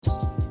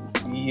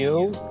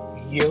Yo,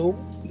 yo,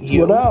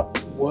 yo. What up?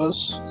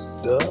 What's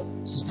the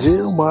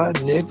deal, my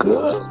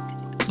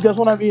nigga? Guess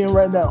what I'm eating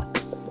right now?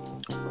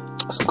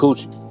 Some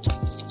coochie.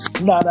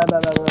 Nah.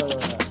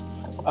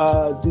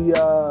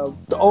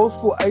 The old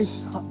school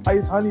ice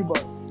honey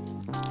bun.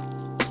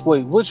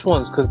 Wait, which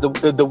ones? Because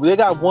they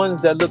got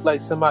ones that look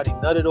like somebody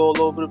nutted all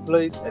over the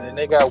place, and then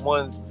they got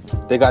ones,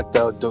 they got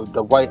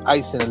the white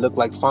icing that look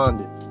like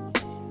fondant.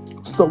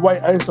 It's the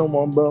white icing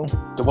one, bro.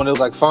 The one that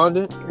look like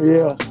fondant?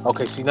 Yeah.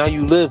 Okay, see, now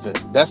you living.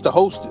 That's the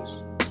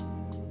Hostess.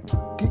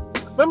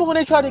 Remember when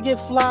they tried to get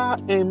fly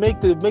and make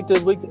the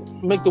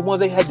ones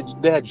they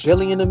had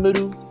jelly in the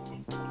middle,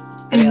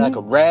 and they had like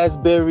a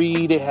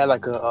raspberry. They had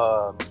like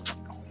a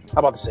I'm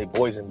about to say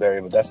boysenberry,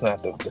 but that's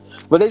not the.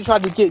 But they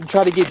tried to get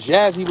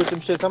jazzy with them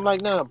shits. I'm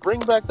like, nah,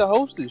 bring back the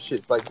Hostess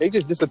shits. Like they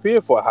just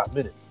disappeared for a hot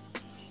minute.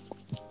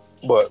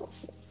 But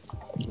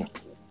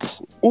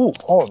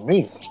pardon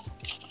me.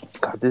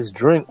 Got this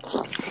drink.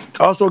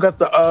 I also got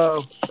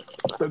the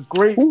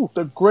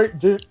great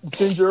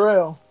ginger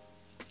ale.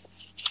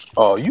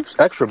 Oh, you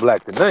extra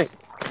black tonight.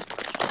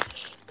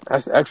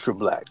 That's extra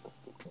black.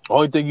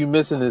 Only thing you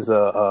missing is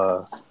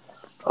some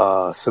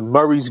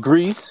Murray's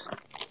grease,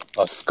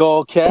 a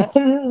skull cap.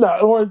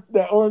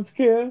 that orange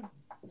can.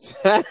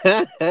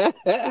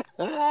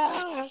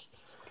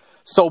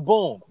 So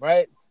boom,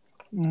 right?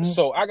 Mm-hmm.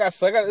 So I got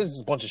this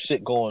is a bunch of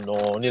shit going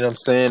on. You know what I'm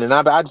saying? And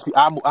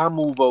I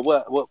move.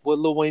 What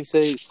Lil Wayne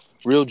say?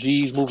 Real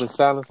G's move in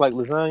silence like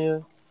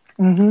lasagna.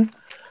 Mm-hmm.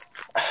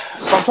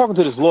 So I'm talking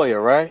to this lawyer,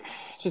 right?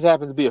 Just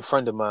happens to be a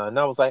friend of mine. And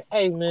I was like,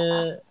 hey,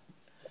 man,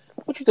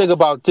 what you think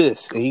about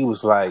this? And he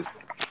was like,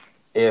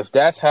 if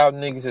that's how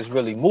niggas is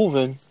really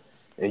moving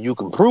and you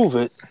can prove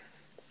it,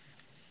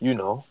 you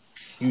know,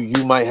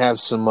 you might have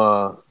some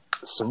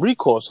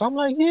recourse. So I'm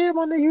like, yeah,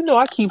 my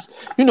nigga,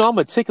 I'm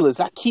meticulous.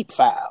 I keep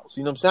files.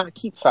 You know what I'm saying? I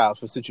keep files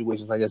for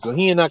situations like that. So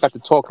he and I got to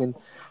talking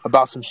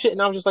about some shit.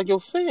 And I was just like, yo,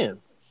 fam,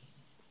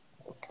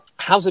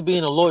 how's it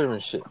being a lawyer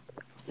and shit?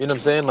 You know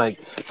what I'm saying? Like,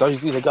 so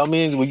he's like, oh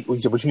man, he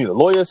said, but you need a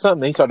lawyer or something?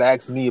 Then he started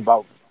asking me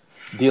about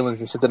dealings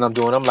and shit that I'm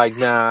doing. I'm like,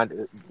 nah,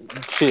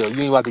 chill.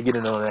 You ain't about to get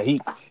in on that.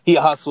 He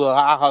a hustler,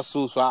 I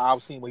hustle, so I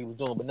was seeing what he was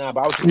doing. But I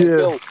was like,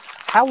 yo,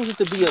 how is it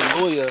to be a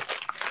lawyer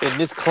in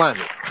this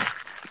climate?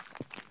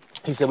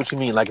 He said, what you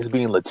mean? Like it's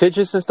being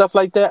litigious and stuff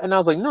like that? And I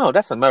was like, no,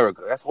 that's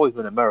America. That's always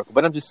been America.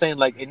 But I'm just saying,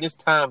 like, in this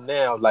time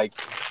now, like,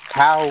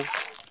 how,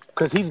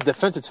 because he's a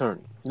defense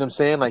attorney. You know what I'm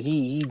saying? Like,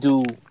 he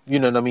do, you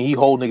know what I mean? He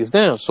hold niggas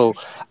down. So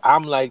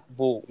I'm like,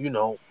 well, you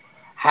know,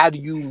 how do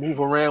you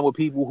move around with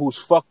people who's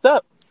fucked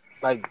up?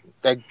 Like,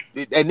 and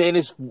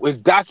it's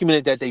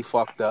documented that they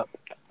fucked up.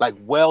 Like,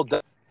 well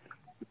done.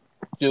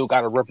 Still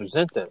got to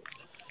represent them.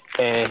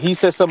 And he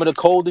said some of the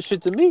coldest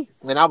shit to me.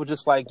 And I was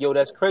just like, yo,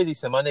 that's crazy. He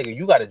said, my nigga,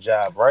 you got a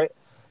job, right?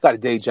 Got a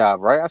day job,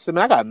 right? I said,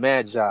 man, I got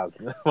mad jobs.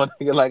 My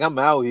nigga, like, I'm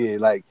out here.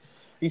 Like,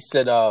 he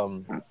said,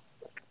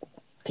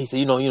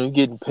 you know, you're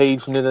getting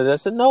paid from that. I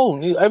said, no,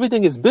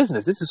 everything is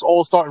business. This is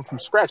all starting from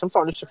scratch. I'm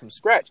starting this shit from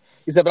scratch.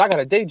 He said, but I got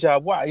a day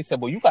job. Why? He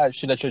said, well, you got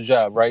shit at your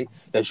job, right?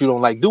 That you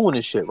don't like doing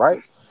this shit,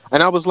 right?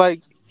 And I was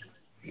like,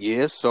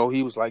 yeah. So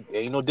he was like,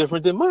 ain't no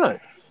different than mine.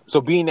 So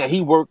being that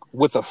he worked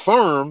with a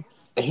firm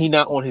and he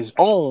not on his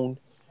own,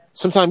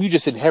 sometimes you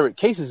just inherit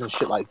cases and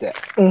shit like that.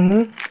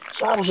 Mm-hmm.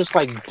 So I was just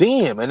like,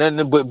 damn. And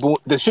then but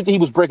the shit that he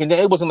was breaking down,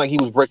 it wasn't like he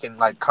was breaking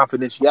like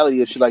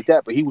confidentiality or shit like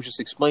that, but he was just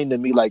explaining to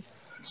me like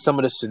some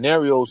of the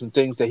scenarios and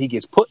things that he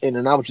gets put in,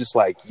 and I was just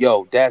like,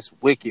 yo, that's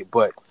wicked.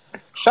 But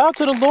shout out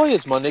to the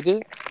lawyers, my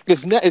nigga.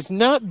 It's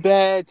not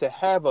bad to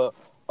have a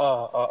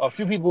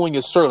few people in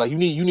your circle. Like you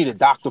need a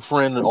doctor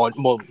friend, or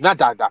well, not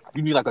doctor.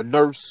 You need like a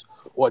nurse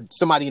or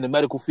somebody in the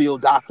medical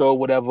field, doctor or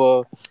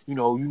whatever. You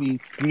know, you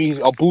need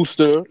a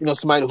booster. You know,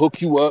 somebody to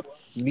hook you up.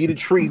 You need a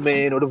tree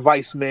man or the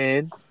vice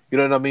man. You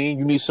know what I mean?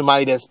 You need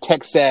somebody that's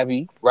tech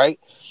savvy, right?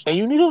 And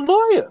you need a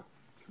lawyer.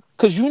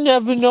 Because you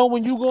never know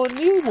when you're going to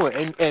need one.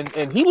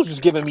 And he was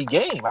just giving me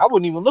game. I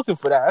wasn't even looking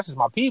for that. That's just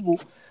my people.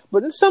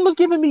 But then someone's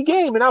giving me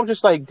game. And I was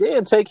just like,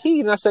 damn, take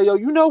heed. And I said, yo,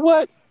 you know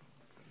what?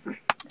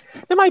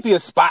 There might be a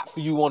spot for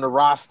you on the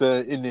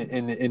roster in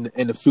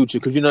the future.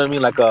 Because you know what I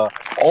mean? Like,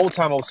 old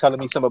time was telling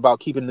me something about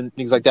keeping the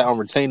things like that on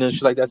retainer and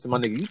shit like that. So my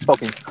nigga, you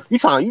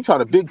trying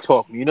to big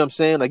talk me. You know what I'm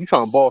saying? Like, you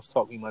trying to boss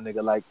talk me, my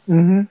nigga. Like,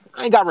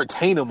 I ain't got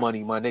retainer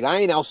money, my nigga. I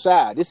ain't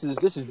outside. This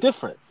is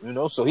different, you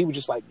know? So he was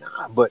just like,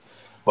 nah, but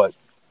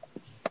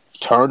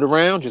turned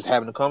around, just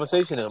having a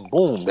conversation, and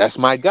boom, that's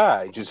my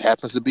guy. Just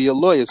happens to be a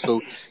lawyer. So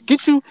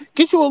get you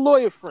a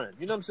lawyer friend.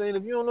 You know what I'm saying?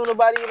 If you don't know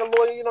nobody in a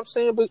lawyer, you know what I'm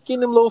saying? But get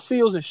them little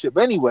feels and shit.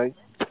 But anyway,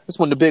 just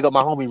wanted to big up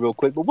my homie real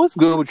quick. But what's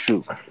good with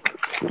you?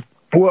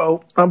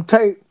 Well, I'm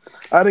tight.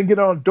 I didn't get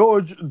on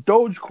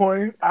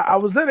Dogecoin. I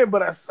was in it,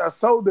 but I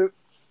sold it.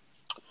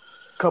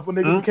 Couple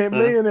niggas became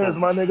millionaires,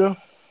 my nigga.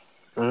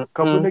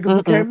 Couple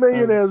niggas became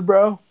millionaires,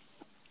 bro.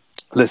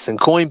 Listen,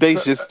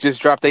 Coinbase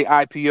just dropped their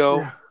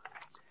IPO.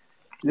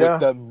 Yeah.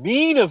 With the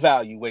mean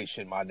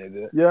evaluation, my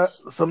nigga. Yeah,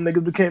 some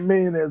niggas became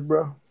millionaires,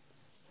 bro.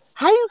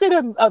 How you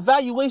get a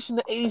valuation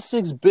of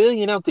 $86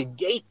 billion out the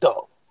gate,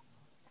 though?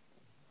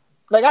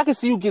 Like, I can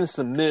see you getting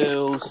some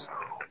mills,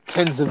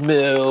 tens of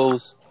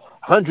mils,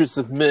 hundreds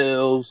of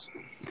mils,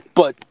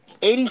 but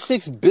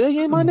 86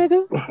 billion, my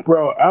nigga?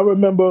 Bro, I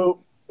remember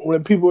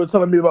when people were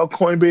telling me about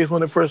Coinbase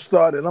when it first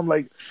started. I'm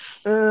like,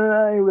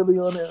 I ain't really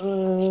on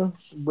it.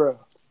 Bro.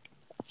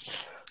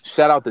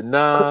 Shout out to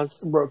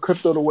Nas. Bro,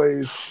 crypto the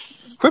wave.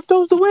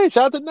 Crypto's the wave.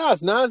 Shout out to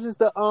Nas. Nas is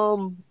the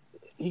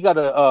he got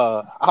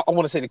a I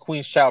want to say the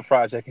Queen's Child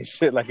Project and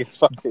shit like it's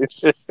fucking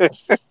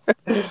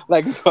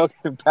like it's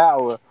fucking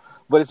power.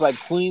 But it's like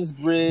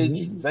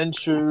Queensbridge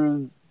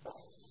Venture,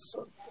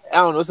 I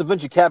don't know, it's a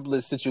venture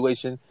capitalist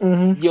situation.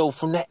 Mm-hmm. Yo,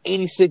 from that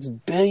 86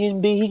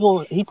 billion B,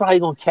 he probably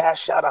gonna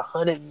cash out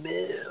 100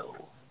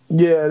 mil.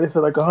 Yeah, they said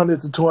like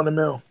 100 to 200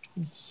 mil.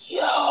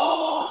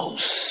 Yo,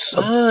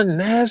 son,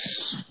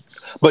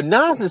 but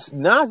Nas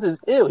is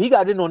ill. He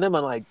got in on them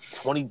in like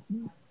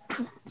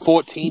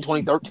 2014,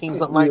 2013,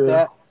 something like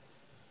that.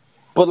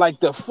 But like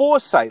the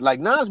foresight, like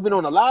Nas been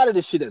on a lot of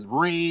this shit at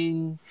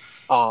Ring.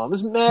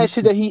 This mad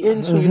shit that he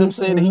into, you know what I'm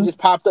saying? That he just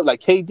popped up like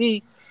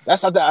KD. I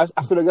feel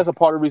like that's a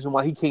part of the reason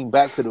why he came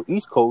back to the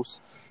East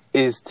Coast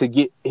is to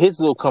get his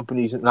little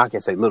companies, and I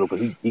can't say little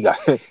because he got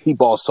he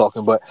balls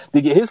talking, but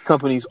to get his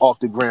companies off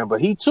the ground.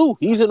 But he's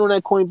in on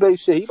that Coinbase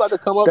shit. He about to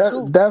come up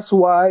too. That's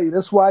why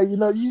you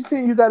know you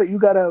think you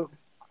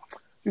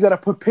gotta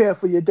prepare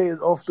for your days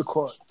off the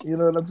court. You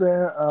know what I'm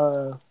saying?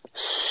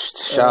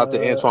 Shout out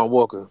to Antoine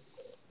Walker.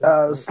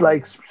 It's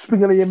like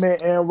speaking of your man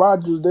Aaron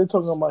Rodgers, they're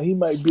talking about he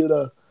might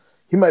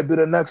be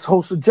the next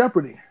host of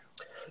Jeopardy.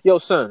 Yo,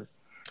 son,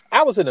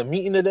 I was in a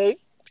meeting today,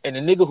 and the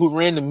nigga who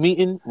ran the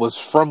meeting was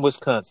from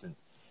Wisconsin,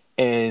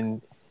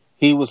 and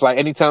he was like,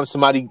 anytime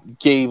somebody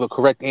gave a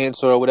correct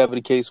answer or whatever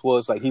the case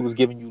was, like he was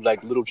giving you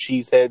like little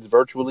cheese heads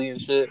virtually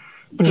and shit,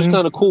 which is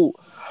kind of cool.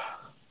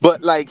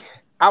 But like,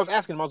 I was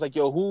asking him, I was like,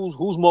 yo,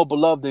 who's more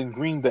beloved than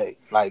Green Bay?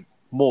 Like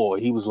more?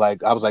 He was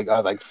like, I was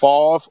like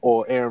Favre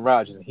or Aaron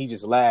Rodgers, and he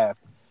just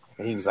laughed,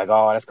 and he was like,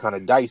 oh, that's kind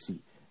of dicey,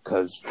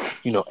 because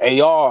you know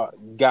AR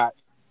got.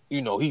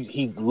 You know,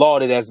 he's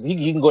lauded as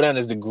he can go down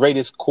as the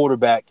greatest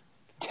quarterback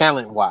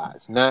talent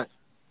wise, not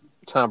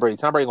Tom Brady.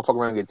 Tom Brady gonna fuck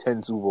around and get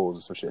 10 Super Bowls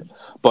or some shit.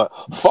 But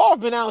Favre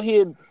been out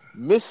here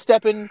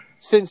misstepping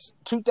since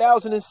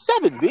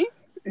 2007, B.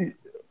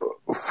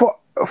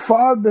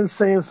 Favre been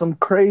saying some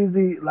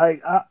crazy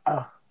like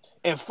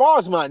and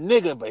Favre's my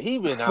nigga, but he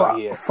been out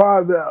here.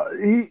 Favre,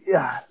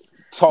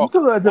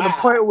 talking to the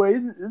point where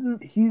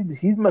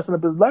he's messing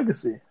up his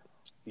legacy.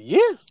 Yeah.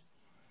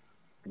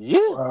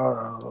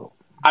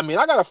 I mean,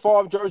 I got a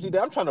Favre jersey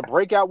that I'm trying to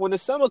break out when the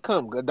summer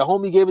comes. The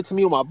homie gave it to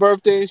me on my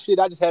birthday and shit.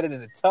 I just had it in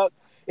the tuck.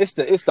 It's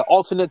the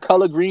alternate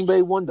color Green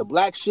Bay one, the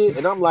black shit.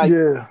 And I'm like,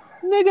 nigga,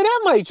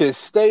 that might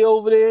just stay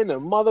over there in the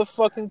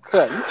motherfucking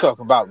cut. You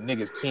talking about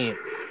niggas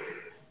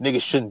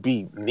shouldn't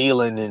be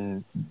kneeling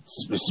and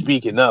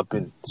speaking up,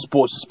 and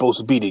sports is supposed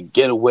to be the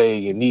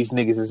getaway, and these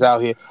niggas is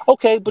out here.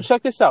 Okay, but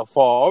check this out,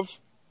 Favre.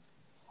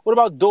 What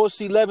about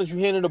Dorsey Levens? You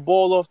handing the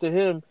ball off to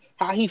him.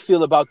 How he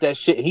feel about that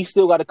shit? He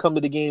still got to come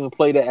to the game and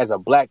play that as a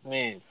black man.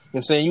 You know what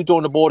I'm saying? You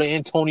throwing the ball to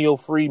Antonio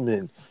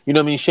Freeman. You know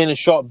what I mean? Shannon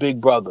Sharp,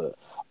 big brother.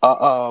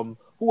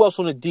 Who else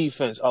on the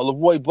defense?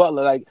 Leroy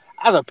Butler. Like,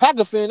 as a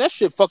Packer fan, that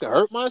shit fucking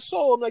hurt my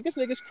soul. I'm like, this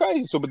nigga's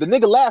crazy. So, but the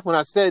nigga laughed when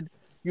I said,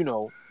 you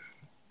know,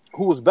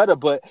 who was better.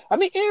 But, I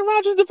mean, Aaron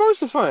Rodgers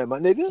diversifying, my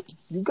nigga.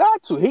 You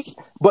got to.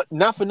 But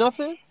not for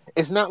nothing.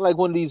 It's not like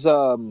one of these,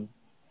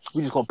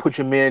 we just gonna put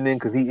your man in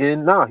because he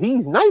in. Nah,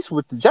 he's nice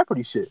with the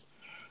Jeopardy shit.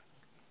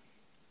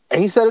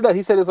 And he set it up.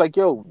 He said it's like,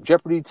 yo,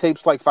 Jeopardy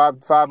tapes like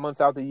five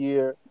months out the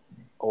year,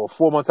 or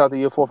 4 months out the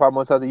year, 4 or 5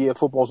 months out the year.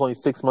 Football's only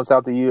 6 months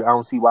out the year. I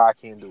don't see why I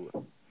can't do it.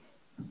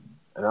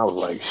 And I was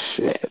like,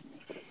 shit,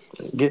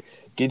 get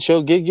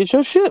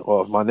your shit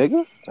off, my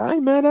nigga. I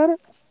ain't mad at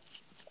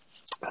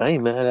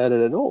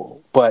it at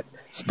all. But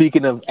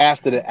speaking of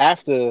after,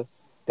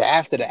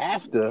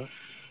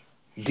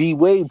 D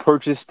Wade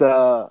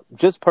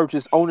just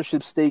purchased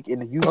ownership stake in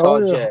the Utah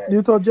Jazz.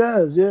 Utah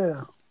Jazz,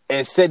 yeah.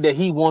 And said that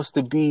he wants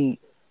to be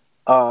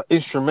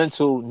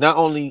instrumental, not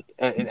only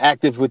and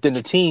active within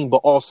the team, but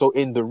also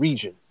in the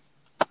region.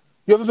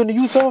 You ever been to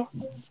Utah?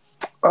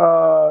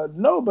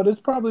 No, but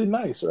it's probably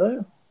nice, right?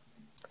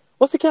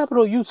 What's the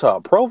capital of Utah?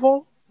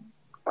 Provo?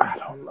 I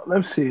don't know.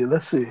 Let's see.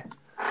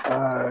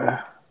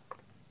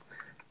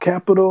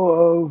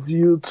 Capital of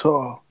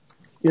Utah.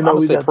 You know, I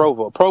would say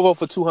Provo. Provo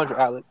for 200,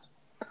 Alex.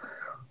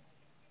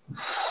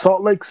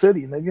 Salt Lake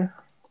City, nigga.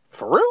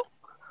 For real?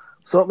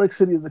 Salt Lake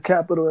City is the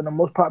capital and the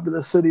most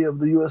popular city of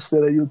the U.S.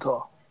 state of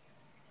Utah.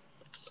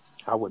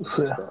 I wouldn't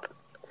say that.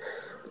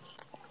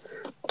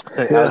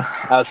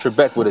 Al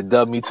Trebek would have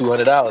dubbed me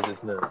 $200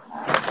 just now.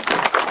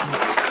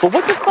 But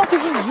what the fuck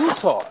is in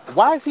Utah?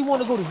 Why does he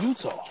want to go to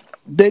Utah?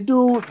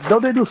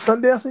 Don't they do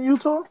Sundance in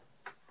Utah?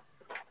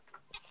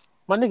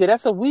 My nigga,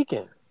 that's a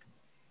weekend.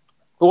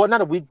 Well,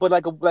 not a week, but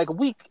like a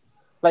week.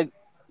 Like,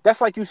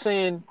 that's like you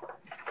saying.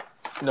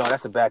 No,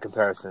 that's a bad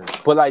comparison.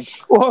 But like,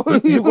 I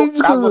was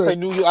gonna say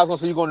New York. I was gonna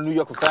say you're going to New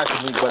York for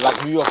Fashion Week, but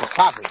like New York is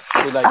popping.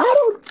 So like,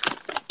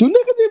 do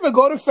niggas even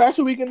go to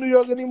Fashion Week in New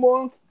York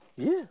anymore?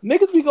 Yeah,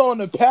 niggas be going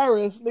to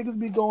Paris. Niggas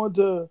be going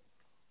to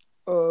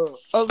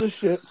other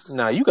shit.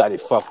 Nah, you got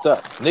it fucked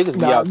up. Niggas be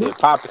Nah, out there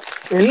popping.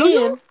 in New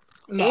York.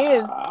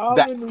 And Nah, I'm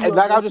that, in New and York.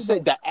 like I What you just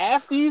said, doing? the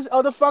afties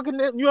of the fucking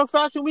New York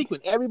Fashion Week, when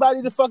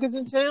everybody the fuck is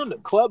in town, the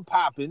club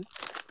popping,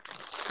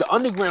 the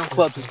underground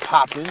clubs is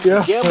popping, the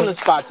Yeah, gambling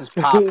spots is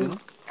popping.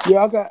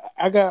 yeah.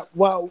 I got.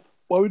 While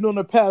we doing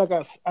the pad,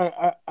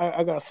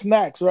 I got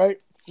snacks,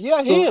 right? Yeah,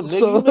 I hear So him, nigga.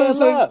 You man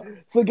love.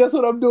 so guess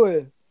what I'm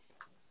doing?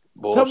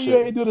 Tell me you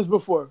Bullshit. ain't do this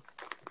before.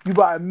 You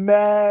buy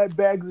mad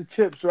bags of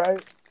chips,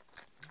 right?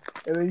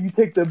 And then you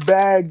take the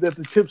bag that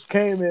the chips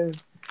came in,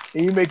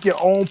 and you make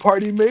your own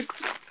party mix.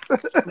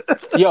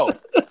 Yo,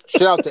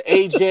 shout out to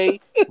AJ,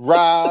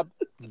 Rob,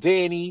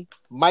 Danny,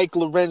 Mike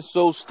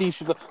Lorenzo, Steve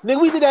Chavel. Nigga,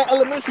 we did that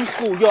elementary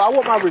school. Yo, I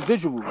want my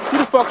residuals. Who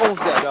the fuck owns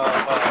that?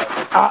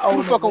 I Who the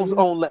own fuck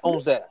it,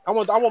 owns that? I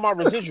want my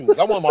residuals.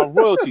 I want my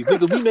royalties.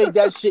 Nigga, we made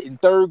that shit in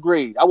 3rd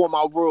grade. I want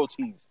my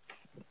royalties.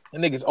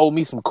 And niggas owe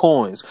me some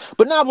coins.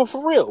 But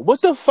for real,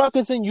 what the fuck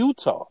is in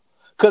Utah?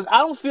 Because I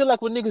don't feel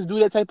like when niggas do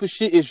that type of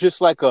shit, it's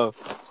just like a...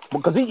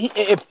 Because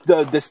if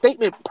the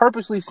statement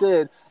purposely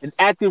said an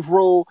active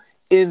role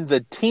in the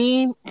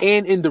team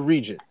and in the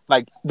region.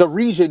 Like, the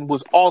region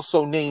was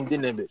also named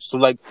in that bitch. So,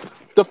 like,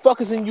 the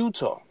fuck is in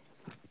Utah?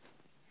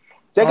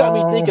 That got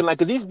me thinking, like,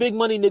 because these big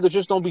money niggas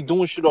just don't be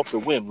doing shit off the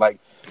whim. Like,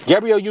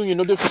 Gabrielle Union,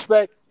 no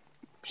disrespect,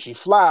 she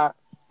fly.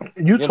 Utah.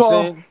 You know what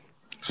I'm saying?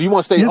 So you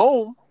want to stay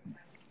home.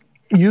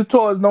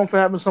 Utah is known for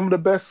having some of the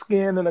best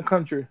skin in the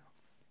country.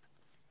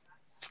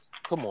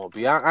 Come on,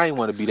 B. I ain't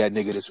want to be that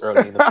nigga this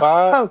early in the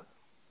pod.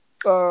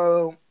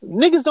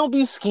 Niggas don't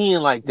be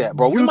skiing like that,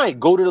 bro. We might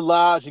go to the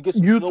lodge and get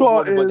some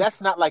snowboarding, but that's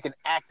not like an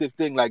active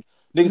thing. Like,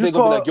 niggas ain't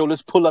gonna be like, yo,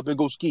 let's pull up and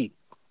go ski.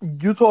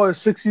 Utah is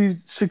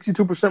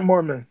 62%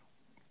 Mormon.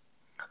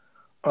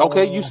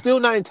 Okay, you still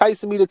not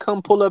enticing me to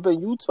come pull up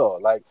in Utah.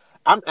 Like,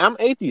 I'm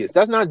atheist.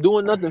 That's not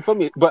doing nothing for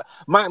me. But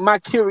my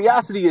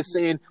curiosity is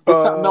saying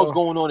there's something else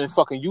going on in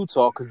fucking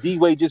Utah because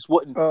D-Wade just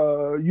wouldn't be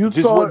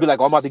like,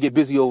 oh, I'm about to get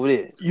busy over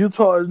there.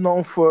 Utah is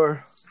known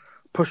for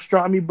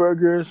pastrami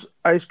burgers,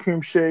 ice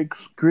cream shakes,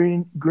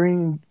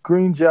 green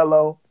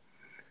Jello,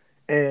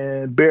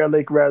 and Bear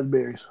Lake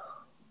raspberries.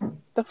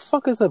 The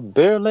fuck is a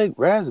Bear Lake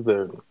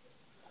raspberry?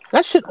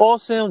 That shit all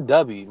sound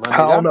dubby, my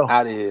nigga. I'm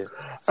out of here.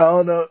 I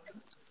don't know.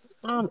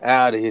 I'm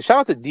out of here.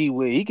 Shout out to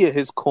D-Wade. He get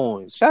his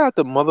coins. Shout out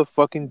to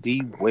motherfucking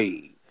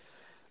D-Wade.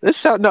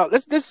 Let's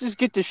just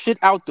get the shit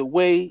out the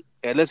way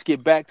and let's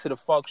get back to the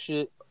fuck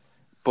shit.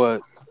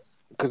 But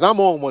because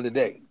I'm on one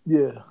today.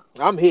 Yeah.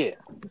 I'm here.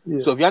 Yeah.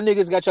 So if y'all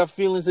niggas got your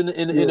feelings in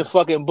the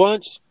fucking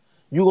bunch,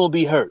 you gonna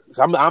be hurt.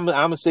 So I'm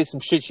gonna say some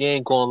shit you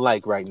ain't gonna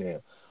like right now.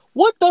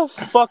 What the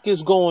fuck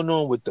is going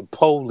on with the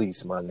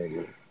police, my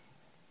nigga?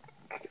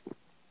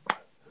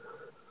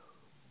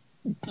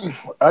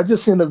 I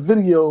just seen a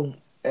video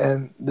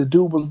and the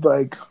dude was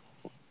like,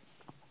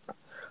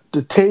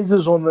 the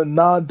taser's on the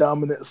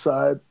non-dominant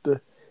side,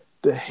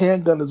 the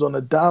handgun is on the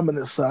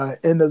dominant side,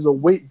 and there's a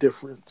weight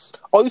difference.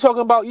 Oh, you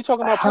talking about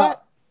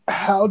Pat?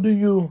 How do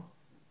you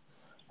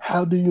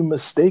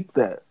mistake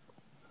that?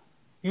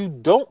 You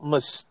don't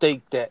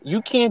mistake that.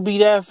 You can't be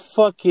that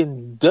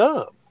fucking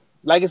dumb.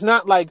 Like, it's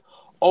not like,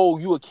 oh,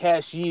 you a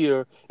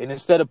cashier and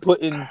instead of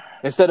putting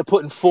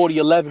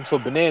 4011 for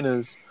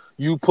bananas,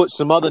 you put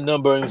some other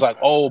number and it's like,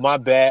 oh, my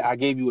bad, I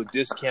gave you a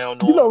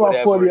discount on you know about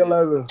whatever.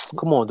 4011.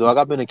 Come on, dog.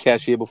 I've been a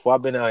cashier before.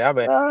 I've been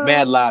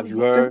mad live, you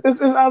heard? It's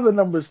other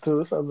numbers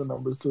too.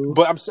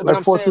 But I'm saying,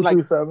 like,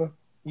 4237.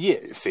 Yeah,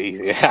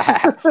 see,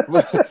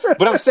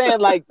 but I'm saying,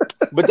 like,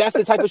 but that's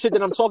the type of shit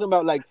that I'm talking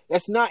about. Like,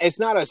 it's not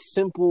a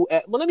simple.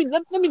 Well, let me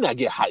not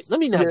get hyped.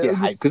 Let me not get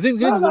hyped because this is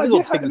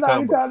gonna take the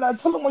combo.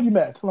 Tell them why you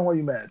mad.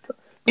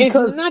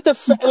 Because, it's not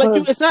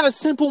it's not a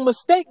simple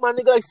mistake, my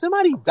nigga. Like,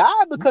 somebody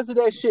died because of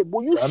that shit.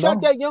 Boy, you shot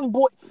that young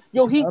boy.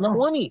 Yo, he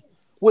 20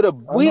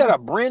 we had a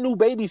brand new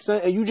baby son,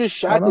 and you just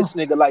shot this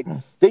nigga. Like,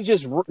 they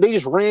just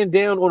ran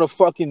down on a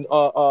fucking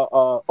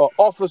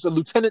officer,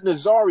 Lieutenant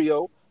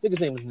Nazario. I think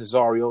his name was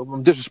Nazario.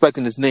 I'm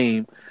disrespecting his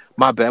name.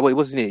 My bad. Wait,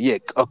 what's his name? Yeah,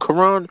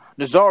 Karan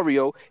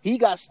Nazario. He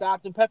got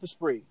stopped and pepper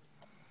sprayed.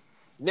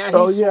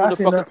 Now he's suing the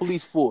fucking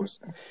police force.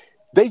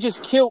 They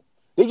just killed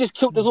this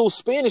little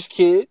Spanish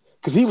kid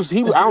because he was.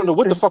 I don't know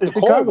what the fuck the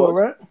call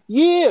was. Right?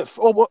 Yeah.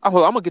 Well, I'm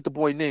gonna get the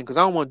boy name because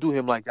I don't want to do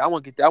him like that. I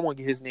want to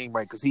get his name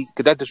right because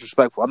that's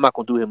disrespectful. I'm not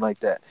gonna do him like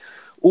that.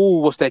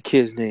 Ooh, what's that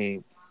kid's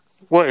name?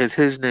 What is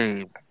his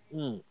name?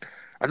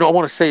 I know. I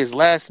want to say his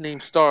last name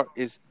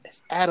is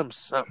Adam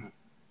something.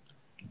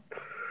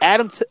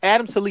 Adam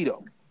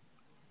Toledo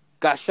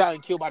got shot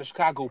and killed by the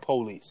Chicago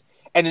police.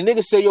 And the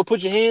nigga said, yo,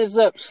 put your hands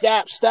up.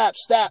 Stop.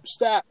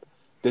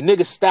 The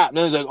nigga stopped.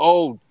 And he's like,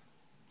 oh,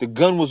 the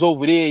gun was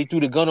over there. He threw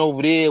the gun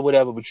over there,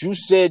 whatever. But you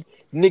said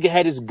the nigga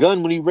had his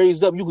gun when he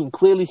raised up. You can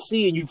clearly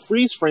see and you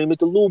freeze frame it.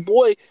 The little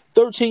boy,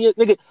 13 is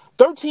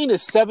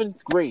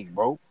 7th grade,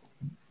 bro.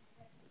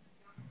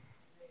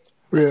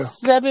 Yeah.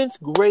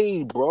 7th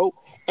grade, bro.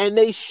 And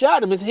they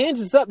shot him. His hands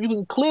is up. You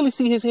can clearly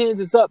see his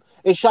hands is up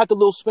and shot the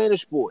little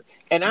Spanish boy.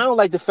 And I don't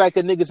like the fact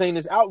that niggas ain't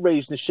as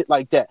outraged and shit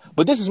like that.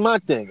 But this is my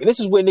thing. And this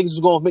is where niggas is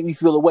going to make me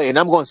feel away. And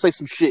I'm going to say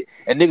some shit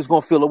and niggas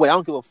going to feel away. I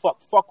don't give a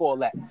fuck. Fuck all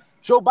that.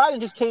 Joe Biden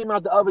just came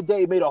out the other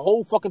day, made a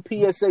whole fucking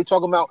PSA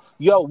talking about,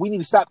 yo, we need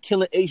to stop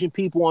killing Asian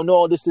people and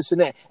all this,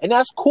 and that. And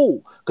that's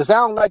cool, because I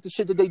don't like the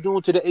shit that they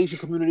doing to the Asian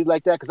community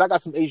like that, because I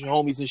got some Asian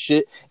homies and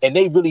shit, and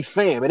they really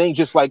fam. It ain't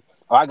just like,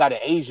 oh, I got an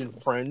Asian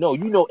friend. No,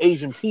 you know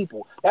Asian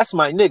people. That's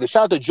my nigga.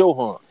 Shout out to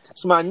Johan.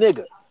 That's my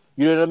nigga.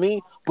 You know what I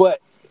mean?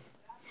 But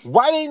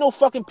why there ain't no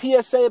fucking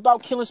PSA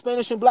about killing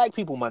Spanish and black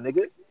people, my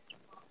nigga?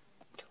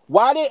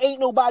 Why there ain't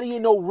nobody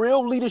in no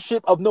real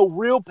leadership of no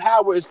real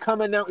power is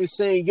coming out and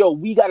saying, yo,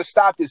 we got to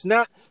stop this.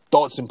 Not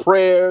thoughts and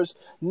prayers.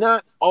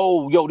 Not,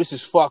 oh, yo, this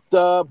is fucked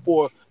up.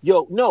 Or,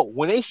 yo, no.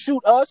 When they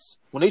shoot us,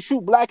 when they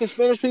shoot black and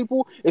Spanish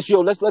people, it's,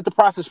 yo, let's let the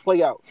process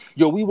play out.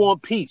 Yo, we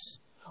want peace.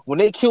 When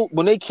they kill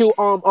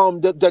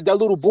that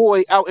little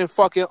boy out in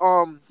fucking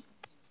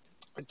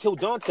killed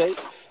Dante,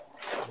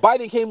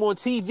 Biden came on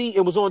TV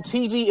and was on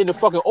TV in the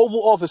fucking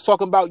Oval Office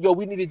talking about, yo,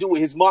 we need to do what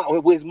his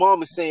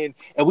mom is saying,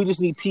 and we just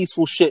need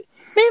peaceful shit.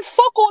 Man,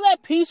 fuck all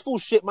that peaceful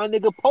shit, my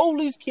nigga.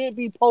 Police can't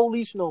be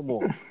police no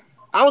more.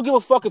 I don't give a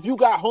fuck if you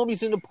got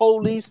homies in the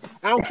police.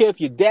 I don't care if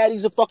your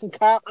daddy's a fucking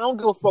cop. I don't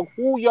give a fuck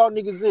who y'all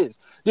niggas is.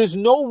 There's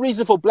no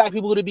reason for black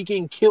people to be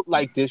getting killed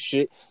like this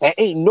shit, and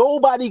ain't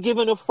nobody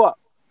giving a fuck.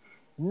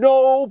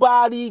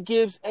 Nobody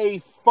gives a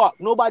fuck.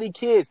 Nobody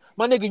cares.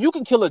 My nigga, you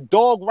can kill a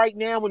dog right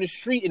now in the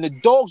street and the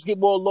dogs get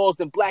more laws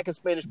than black and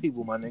Spanish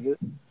people, my nigga.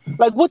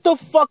 Like, what the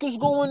fuck is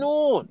going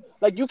on?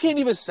 Like, you can't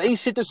even say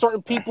shit to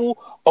certain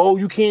people. Oh,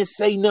 you can't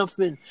say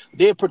nothing.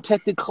 They're a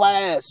protected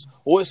class,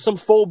 or it's some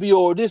phobia,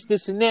 or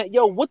this, and that.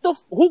 Yo,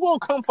 who gonna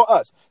come for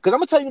us? Because I'm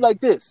gonna tell you like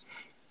this.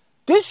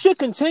 This shit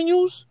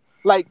continues,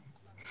 like,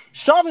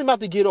 Chauvin about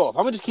to get off.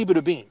 I'm gonna just keep it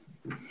a beam.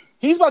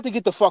 He's about to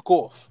get the fuck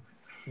off.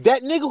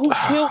 That nigga who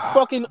killed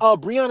fucking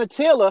Breonna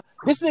Taylor,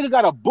 this nigga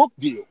got a book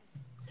deal.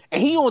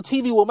 And he on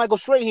TV with Michael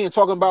Strahan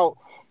talking about,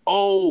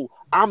 oh,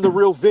 I'm the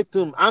real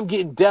victim. I'm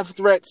getting death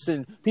threats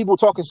and people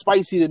talking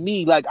spicy to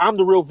me like I'm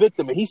the real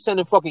victim. And he's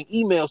sending fucking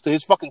emails to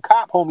his fucking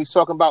cop homies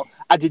talking about,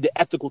 I did the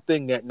ethical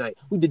thing that night.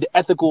 We did the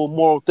ethical and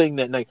moral thing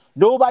that night.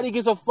 Nobody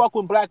gives a fuck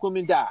when black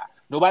women die.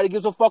 Nobody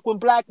gives a fuck when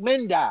black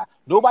men die.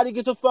 Nobody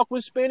gives a fuck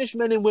when Spanish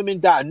men and women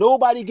die.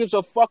 Nobody gives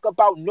a fuck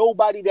about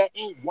nobody that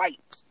ain't white.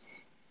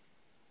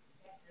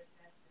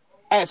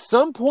 At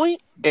some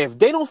point, if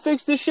they don't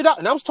fix this shit out,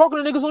 and I was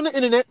talking to niggas on the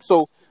internet,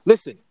 so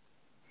listen,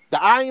 the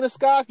eye in the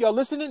sky, if y'all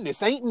listening,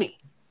 this ain't me.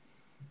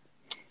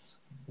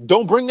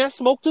 Don't bring that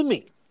smoke to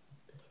me.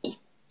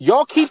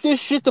 Y'all keep this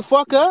shit the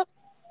fuck up,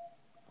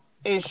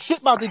 and shit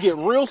about to get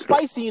real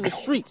spicy in the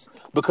streets,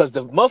 because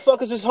the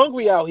motherfuckers is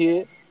hungry out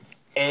here,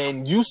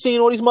 and you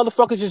seen all these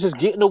motherfuckers just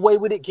getting away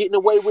with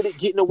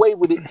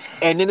it,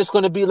 and then it's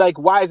gonna be like,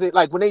 why is it,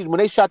 like when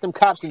they shot them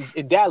cops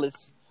in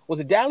Dallas, was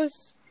it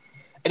Dallas?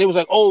 And it was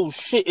like, oh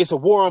shit, it's a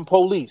war on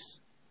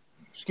police.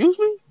 Excuse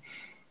me?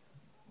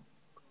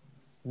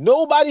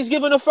 Nobody's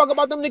giving a fuck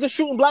about them niggas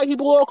shooting black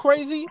people all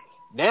crazy.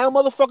 Now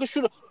motherfuckers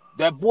shoot up.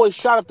 That boy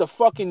shot up the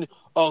fucking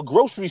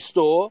grocery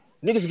store.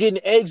 Niggas getting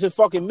eggs and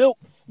fucking milk.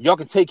 Y'all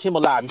can take him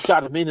alive. He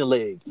shot him in the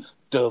leg.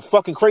 The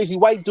fucking crazy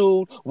white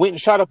dude went and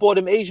shot up all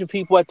them Asian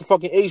people at the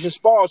fucking Asian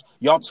spas.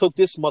 Y'all took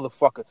this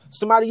motherfucker.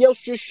 Somebody else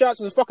just shot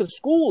his fucking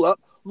school up.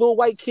 Little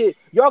white kid.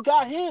 Y'all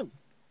got him.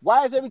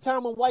 Why is every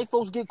time when white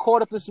folks get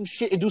caught up in some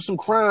shit and do some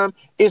crime,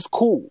 it's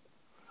cool?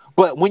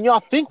 But when y'all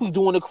think we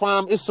doing a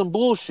crime, it's some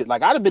bullshit.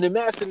 Like, I'd have been in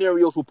mad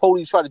scenarios where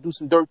police try to do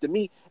some dirt to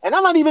me, and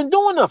I'm not even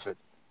doing nothing.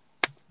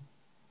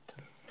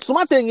 So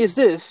my thing is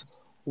this.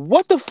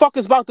 What the fuck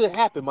is about to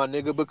happen, my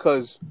nigga?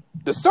 Because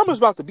the summer's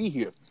about to be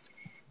here.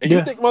 And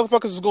you think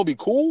motherfuckers is going to be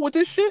cool with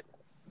this shit?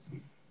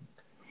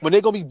 When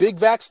they going to be big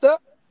vaxxed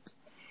up?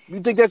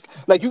 You think that's,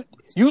 like,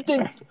 you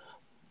think...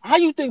 How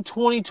you think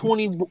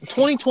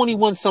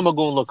 2021 summer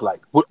gonna look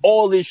like with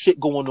all this shit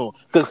going on?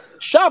 Because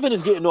Chauvin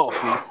is getting off,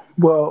 man.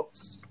 Well,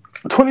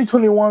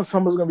 2021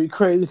 summer's gonna be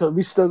crazy because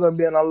we still gonna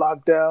be in a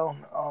lockdown.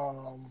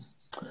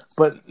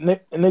 But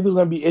niggas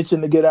gonna be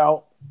itching to get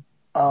out.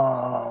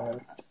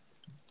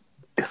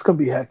 It's gonna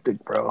be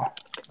hectic, bro.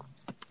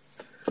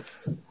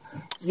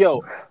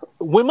 Yo,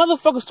 when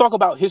motherfuckers talk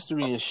about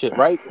history and shit,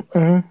 right?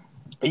 Mm-hmm.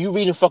 And you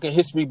reading fucking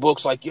history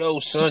books like, yo,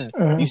 son,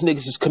 these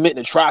niggas is committing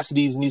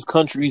atrocities in these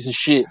countries and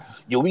shit.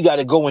 Yo, we got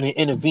to go in and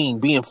intervene,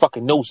 being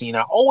fucking nosy. And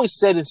I always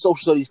said in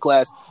social studies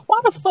class, why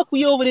the fuck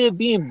we over there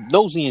being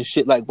nosy and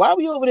shit? Like, why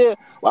we over there?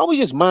 Why don't we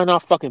just mind our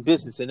fucking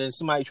business? And then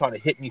somebody trying to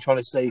hit me, trying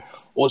to say,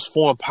 oh, it's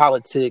foreign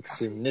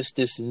politics and this,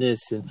 and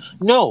this. And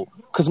no,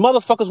 because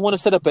motherfuckers want to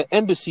set up an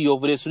embassy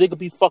over there so they could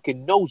be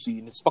fucking nosy.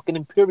 And it's fucking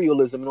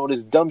imperialism and all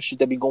this dumb shit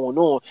that be going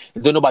on.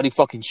 And then nobody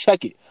fucking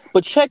check it.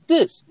 But check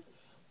this.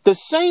 The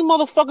same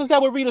motherfuckers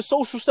that would read a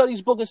social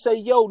studies book and say,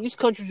 yo, these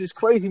countries is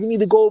crazy. We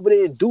need to go over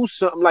there and do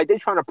something. Like, they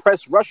trying to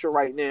press Russia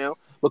right now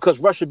because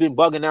Russia been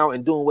bugging out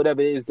and doing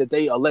whatever it is that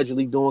they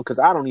allegedly doing, because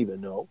I don't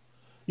even know.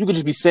 You could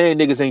just be saying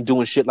niggas ain't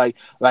doing shit like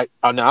now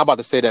I'm about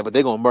to say that, but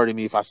they're going to murder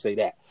me if I say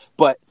that.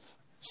 But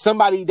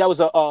somebody that was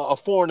a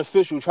foreign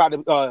official tried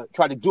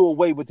to do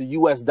away with the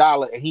U.S.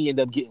 dollar, and he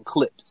ended up getting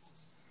clipped.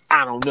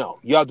 I don't know.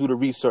 Y'all do the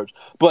research.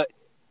 But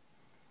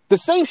the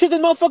same shit that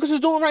motherfuckers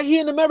is doing right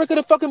here in America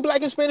to fucking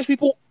black and Spanish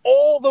people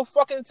all the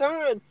fucking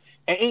time.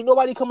 and ain't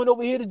nobody coming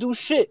over here to do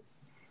shit.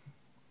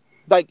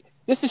 Like,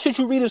 this the shit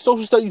you read in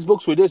social studies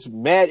books where there's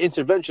mad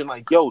intervention.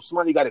 Like, yo,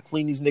 somebody got to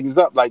clean these niggas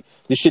up. Like,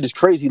 this shit is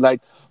crazy.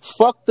 Like,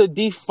 fuck the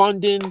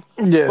defunding.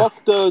 Yeah.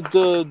 Fuck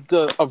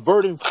the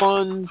averting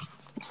funds.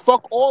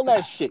 Fuck all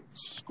that shit.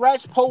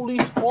 Scratch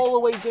police all the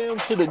way down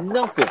to the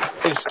nothing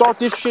and start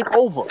this shit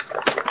over.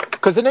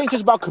 Because it ain't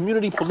just about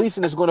community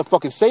policing that's going to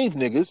fucking save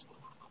niggas.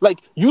 Like,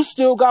 you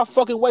still got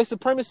fucking white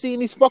supremacy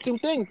in these fucking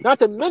things. Not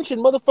to mention,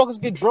 motherfuckers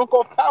get drunk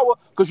off power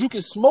because you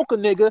can smoke a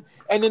nigga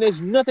and then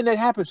there's nothing that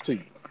happens to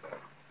you.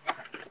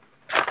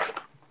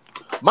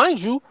 Mind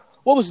you,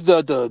 what was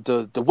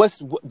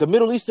the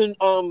Middle Eastern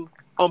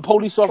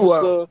police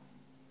officer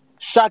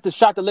shot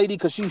the lady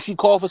because she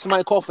called for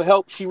somebody, called for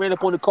help. She ran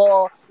up on the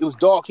car. It was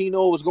dark. He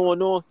know what was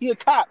going on. He a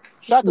cop.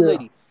 Shot the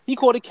lady. He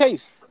caught a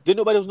case. Then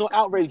nobody was no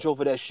outrage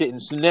over that shit.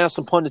 And so now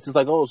some pundits is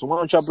like, oh, so why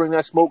don't y'all bring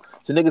that smoke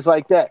to niggas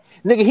like that?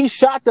 Nigga, he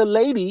shot the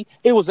lady.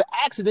 It was an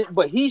accident,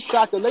 but he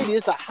shot the lady.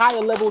 It's a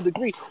higher level of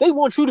degree. They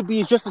want you to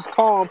be just as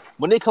calm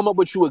when they come up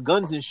with you with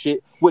guns and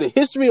shit, with a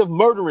history of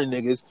murdering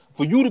niggas,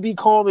 for you to be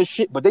calm as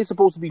shit, but they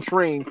supposed to be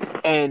trained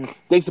and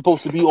they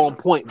supposed to be on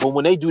point. But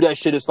when they do that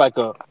shit, it's like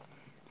a,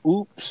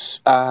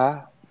 oops,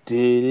 I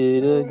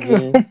did it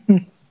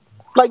again.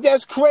 Like,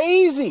 that's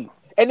crazy.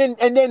 And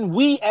then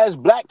we as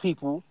black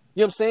people, you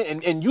know what I'm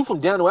saying? And you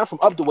from down the way, I'm from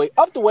up the way.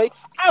 Up the way,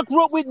 I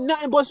grew up with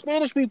nothing but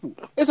Spanish people.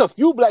 There's a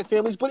few black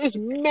families, but it's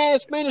mad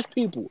Spanish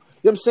people. You know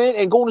what I'm saying?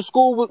 And going to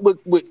school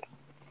with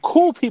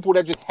cool people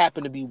that just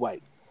happen to be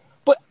white.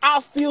 But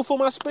I feel for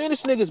my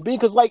Spanish niggas, B,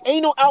 because, like,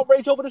 ain't no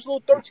outrage over this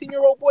little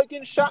 13-year-old boy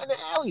getting shot in the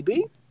alley,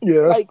 B.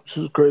 Yeah, like, that's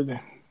just crazy.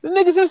 The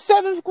niggas in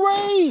 7th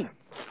grade.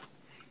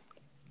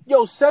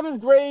 Yo,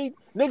 7th grade,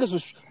 niggas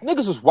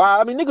was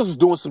wild. I mean, niggas was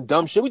doing some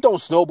dumb shit. We throwing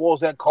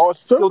snowballs at cars.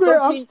 So Yo,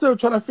 13... I'm still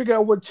trying to figure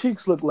out what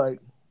cheeks look like.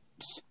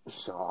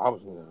 So I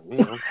was, ooh.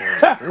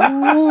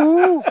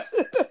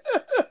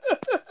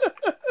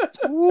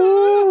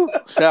 Ooh.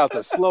 Shout out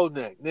to Slow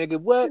Neck, nigga.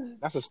 What?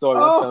 That's a story.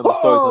 I'm telling the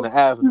stories on the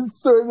avenue.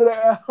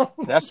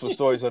 That's for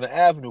stories on the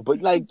avenue.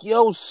 But like,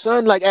 yo,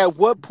 son, like, at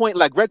what point,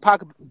 like, Greg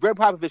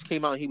Popovich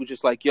came out and he was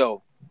just like,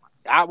 yo,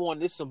 I want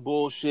this some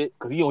bullshit,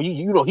 because he on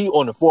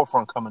the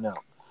forefront coming out.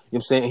 You know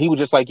what I'm saying? He was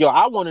just like, yo,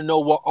 I want to know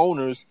what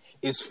owners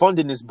is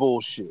funding this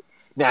bullshit.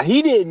 Now,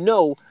 he didn't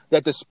know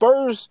that the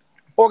Spurs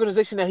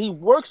organization that he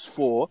works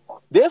for,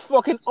 their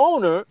fucking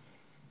owner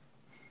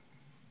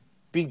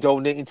be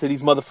donating to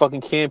these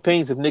motherfucking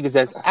campaigns of niggas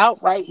that's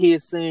out right here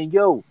saying,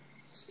 yo,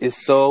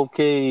 it's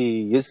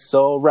okay, it's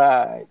all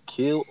right,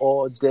 kill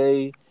all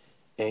day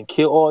and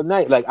kill all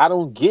night. Like, I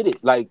don't get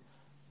it. Like,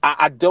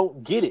 I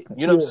don't get it.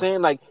 You know what I'm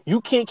saying? Like,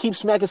 you can't keep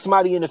smacking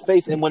somebody in the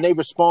face, and when they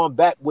respond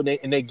back,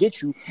 and they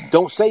get you,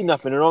 don't say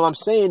nothing. And all I'm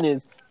saying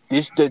is,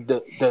 this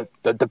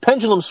the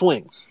pendulum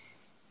swings.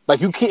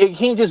 Like, it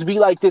can't just be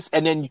like this,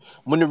 and then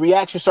when the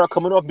reactions start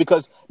coming off,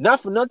 because not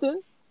for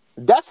nothing,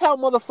 that's how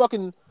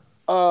motherfucking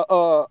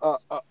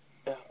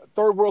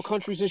third world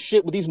countries and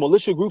shit with these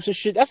militia groups and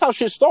shit. That's how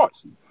shit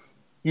starts.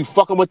 You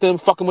fucking with them.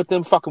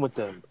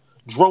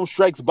 Drone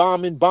strikes,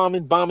 bombing.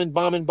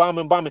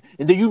 And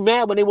then you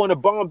mad when they want to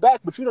bomb back,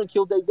 but you done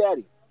killed their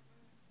daddy.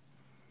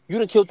 You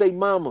done killed their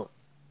mama.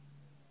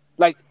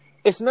 Like,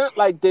 it's not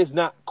like there's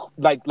not,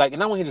 like,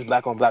 and I want to hear this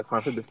black on black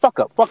crime. Fuck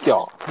up. Fuck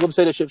y'all. You ever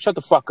say that shit? Shut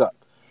the fuck up.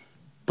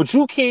 But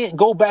you can't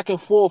go back and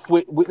forth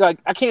with like,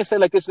 I can't say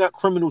like there's not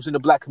criminals in the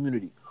black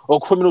community or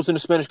criminals in the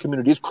Spanish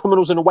community. It's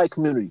criminals in the white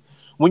community.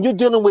 When you're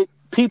dealing with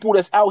people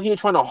that's out here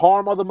trying to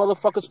harm other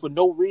motherfuckers for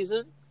no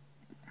reason,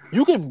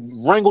 you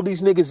can wrangle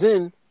these niggas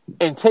in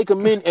and take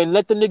them in and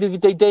let the niggas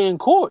get their day in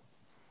court.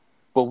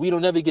 But we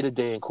don't ever get a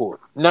day in court.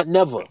 Not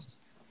never.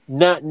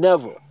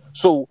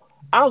 So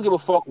I don't give a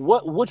fuck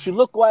what you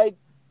look like,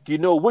 you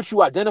know, what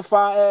you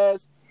identify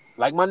as.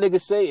 Like my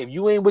niggas say, if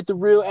you ain't with the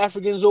real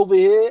Africans over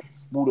here,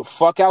 move the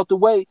fuck out the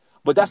way.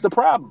 But that's the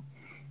problem.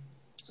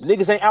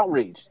 Niggas ain't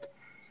outraged.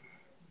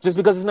 Just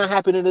because it's not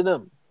happening to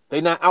them. They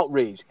not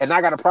outraged. And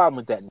I got a problem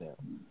with that now.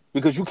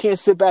 Because you can't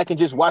sit back and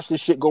just watch this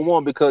shit go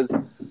on because...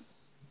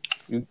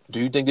 Do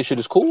you think this shit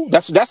is cool?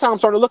 That's how I'm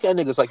starting to look at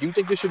niggas. Like, you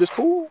think this shit is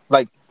cool?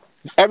 Like,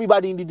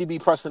 everybody need to be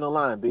pressing the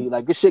line, B.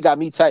 Like, this shit got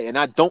me tight, and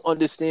I don't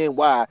understand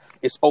why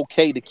it's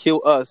okay to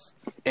kill us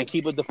and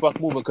keep it the fuck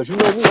moving. Because you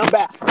know me, I'm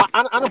back.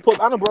 I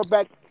done brought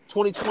back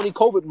 2020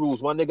 COVID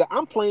rules, my nigga.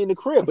 I'm playing the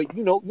crib, but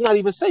you know, you're not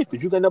even safe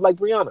because you end up like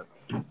Brianna.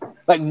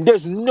 Like,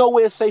 there's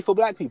nowhere safe for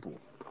black people.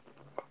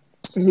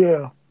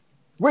 Yeah.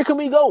 Where can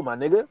we go, my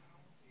nigga?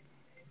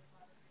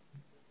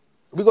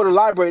 We go to the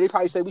library, they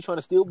probably say we trying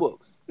to steal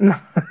books. You know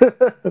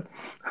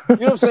what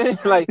I'm saying?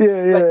 Like,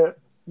 like,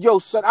 yo,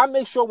 son, I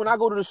make sure when I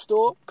go to the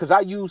store, because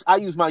I use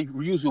my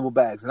reusable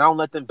bags, and I don't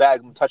let them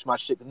bag them touch my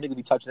shit. Them niggas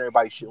be touching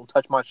everybody's shit. Don't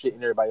touch my shit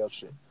and everybody else's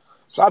shit.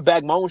 So I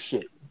bag my own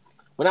shit.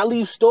 When I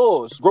leave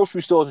stores,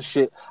 grocery stores and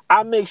shit,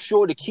 I make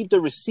sure to keep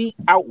the receipt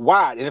out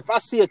wide. And if I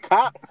see a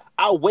cop,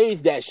 I'll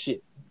wave that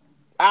shit.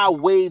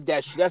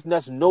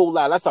 That's no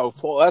lie. That's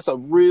a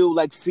real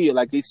like fear.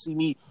 Like they see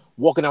me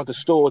walking out the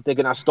store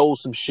thinking I stole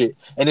some shit.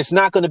 And it's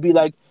not going to be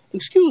like,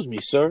 excuse me,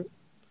 sir.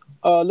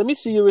 Let me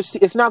see your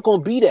receipt. It's not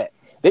going to be that.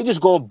 They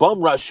just gonna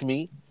bum rush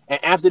me,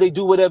 and after they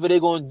do whatever they're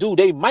gonna do,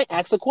 they might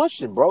ask a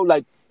question, bro.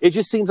 Like, it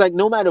just seems like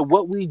no matter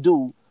what we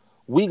do,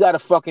 we gotta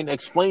fucking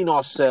explain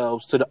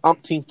ourselves to the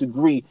umpteenth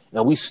degree,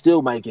 and we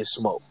still might get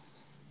smoked.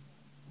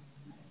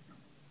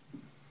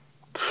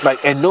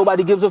 Like, and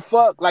nobody gives a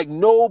fuck. Like,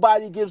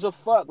 nobody gives a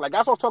fuck. Like,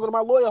 that's what I was talking to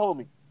my lawyer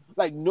homie.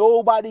 Like,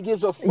 nobody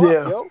gives a fuck,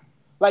 yo.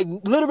 Like,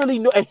 literally,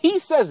 no. And he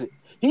says it.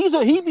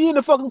 He be in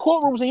the fucking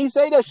courtrooms and he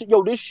say that shit.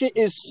 Yo, this shit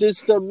is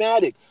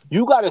systematic.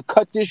 You gotta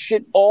cut this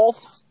shit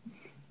off.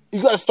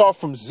 You gotta start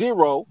from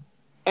zero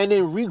and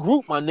then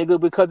regroup, my nigga,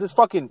 because it's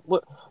fucking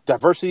what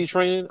diversity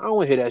training. I don't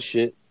want to hear that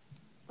shit.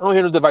 I don't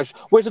hear no device.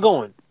 Where's it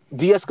going?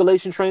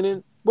 De-escalation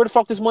training? Where the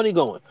fuck this money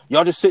going?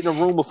 Y'all just sit in a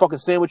room with fucking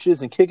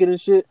sandwiches and kicking and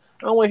shit?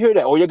 I don't want to hear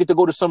that. Or y'all get to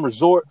go to some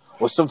resort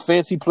or some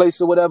fancy place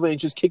or whatever and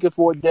just kick it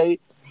for a day.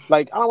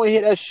 Like, I don't want to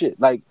hear that shit.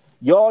 Like,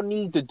 y'all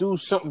need to do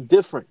something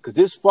different because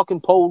this fucking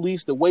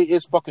police, the way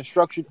it's fucking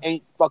structured,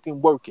 ain't fucking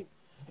working.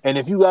 And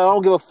if you, I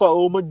don't give a fuck,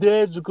 oh, my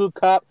dad's a good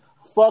cop,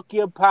 fuck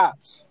your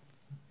pops.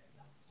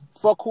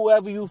 Fuck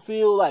whoever you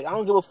feel like. I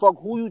don't give a fuck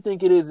who you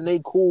think it is and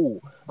they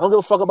cool. I don't give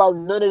a fuck about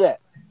none of that.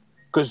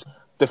 Because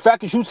the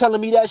fact that you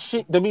telling me that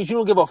shit, that means you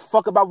don't give a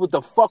fuck about what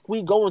the fuck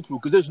we going through.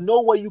 Because there's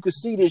no way you can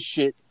see this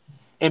shit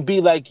and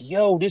be like,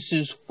 yo, this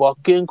is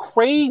fucking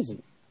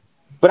crazy.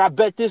 But I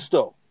bet this,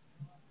 though.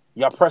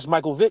 Y'all pressed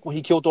Michael Vick when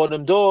he killed all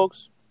them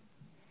dogs.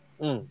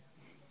 Y'all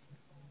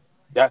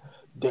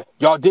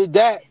did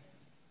that.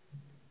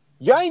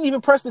 Y'all ain't even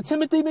pressed the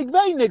Timothy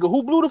McVeigh nigga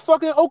who blew the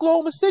fucking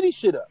Oklahoma City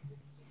shit up.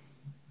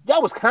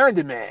 Y'all was kind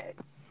of mad.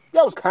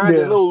 Y'all was kind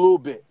of a little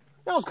bit.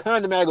 Y'all was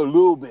kind of mad a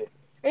little bit.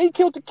 And he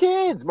killed the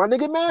kids. My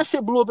nigga, man,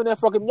 shit blew up in that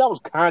fucking... Y'all was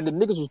kind of...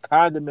 Niggas was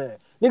kind of mad.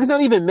 Niggas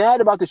not even mad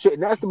about the shit.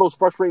 And that's the most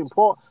frustrating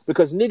part.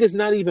 Because niggas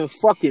not even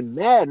fucking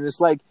mad. And it's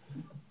like...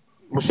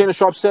 When Shannon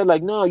Sharp said,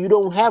 like, no, you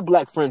don't have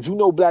black friends. You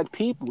know black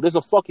people. There's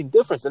a fucking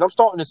difference. And I'm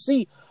starting to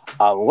see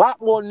a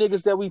lot more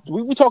niggas that we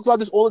talk about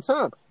this all the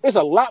time. There's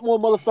a lot more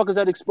motherfuckers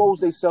that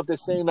expose themselves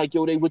that's saying, like,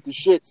 yo, they with the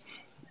shits.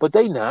 But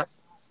they not.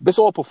 It's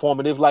all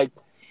performative. Like,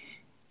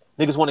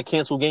 niggas want to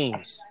cancel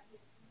games.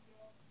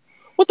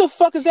 What the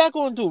fuck is that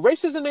going to do?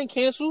 Racism ain't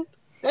canceled.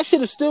 That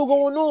shit is still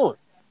going on.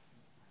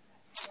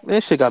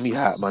 That shit got me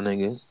hot, my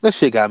nigga. That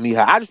shit got me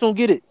hot. I just don't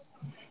get it.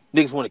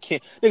 Niggas want to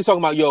niggas talking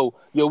about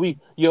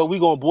we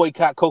gonna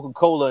boycott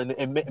Coca-Cola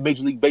and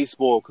Major League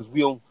Baseball because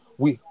we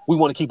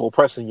want to keep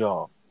oppressing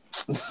y'all.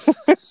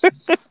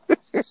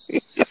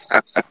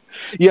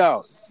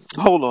 Yo,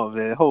 hold on,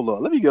 man. Hold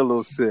on. Let me get a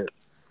little sip.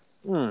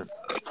 Let's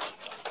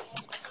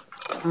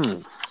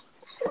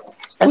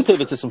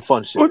pivot to some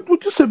fun shit.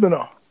 What you sipping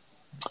on? A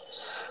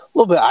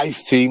little bit of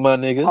iced tea, my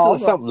nigga.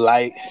 Something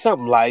light.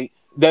 Something light.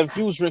 The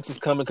infused drinks is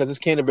coming because this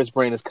cannabis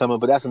brain is coming,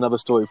 but that's another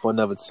story for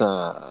another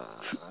time.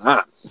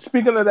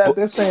 Speaking of that,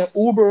 they're saying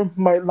Uber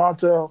might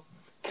launch a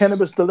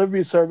cannabis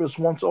delivery service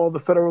once all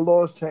the federal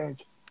laws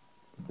change.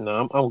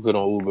 No, I'm good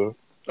on Uber.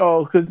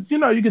 Oh, because,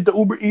 you get the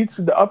Uber Eats,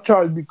 the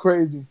upcharge be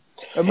crazy.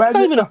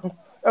 Imagine you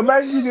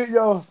get,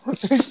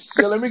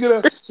 let me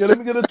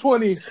get a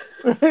 20.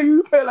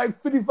 You pay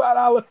like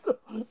 $55.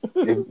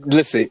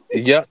 Listen,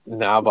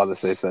 I'm about to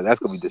say something. That's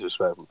going to be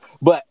disrespectful.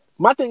 But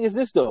my thing is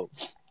this, though.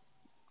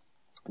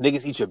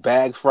 Niggas eat your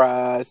bag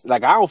fries.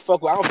 Like, I don't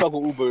fuck with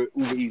Uber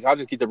Eats. I'll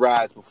just get the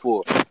rides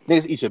before.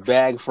 Niggas eat your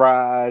bag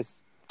fries.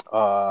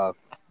 Niggas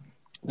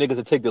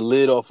will take the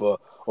lid off a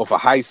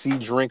high C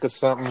drink or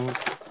something.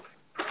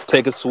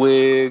 Take a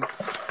swig.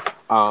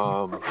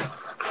 I've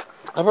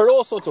heard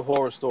all sorts of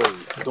horror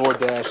stories,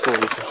 DoorDash stories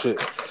and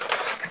shit.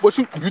 What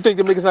you think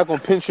them niggas not gonna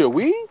pinch your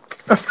weed?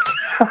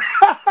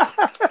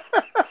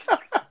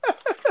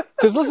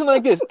 Cause listen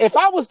like this, if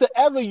I was to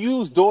ever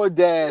use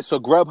DoorDash or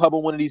Grubhub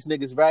or one of these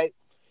niggas, right?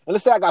 And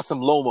let's say I got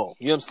some Lomo,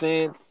 you know what I'm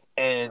saying?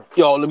 And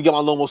let me get my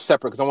Lomo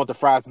separate because I want the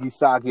fries to be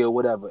soggy or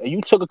whatever. And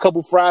you took a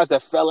couple fries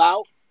that fell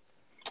out,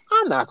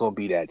 I'm not gonna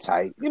be that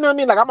tight. You know what I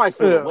mean? Like I might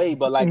feel away,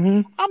 but like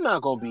I'm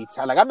not gonna be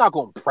tight. Like I'm not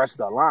gonna press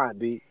the line,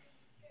 B.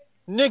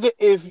 Nigga,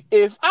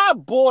 if I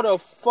bought a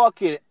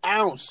fucking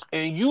ounce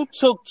and you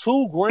took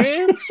 2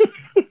 grams,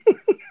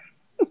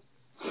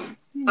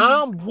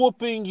 I'm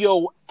whooping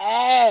your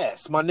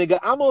ass, my nigga.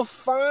 I'm gonna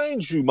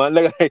find you, my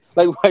nigga.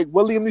 Like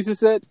what Liam Neeson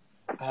said.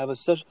 I have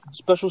such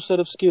special set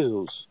of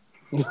skills,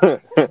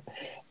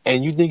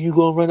 and you think you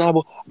gonna run?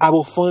 I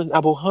will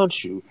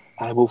hunt you.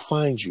 I will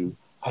find you.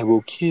 I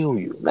will kill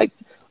you. Like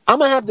I'm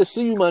gonna have to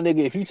see you, my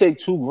nigga. If you take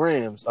 2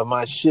 grams of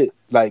my shit,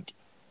 like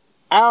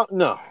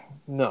no.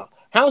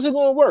 How's it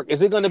gonna work?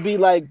 Is it gonna be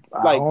like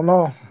I don't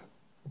know,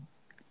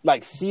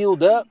 like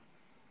sealed up?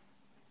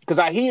 Because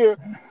I hear,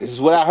 this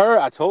is what I heard.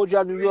 I told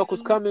y'all New York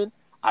was coming.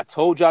 I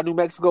told y'all New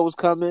Mexico was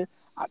coming.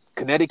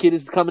 Connecticut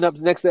is coming up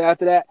next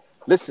after that.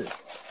 Listen,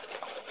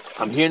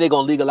 I'm hearing they're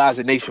going to legalize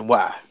it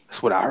nationwide.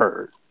 That's what I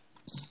heard.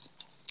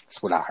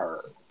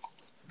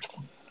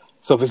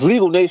 So if it's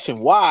legal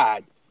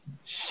nationwide,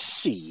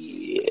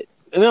 shit.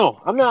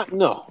 No, I'm not.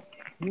 No.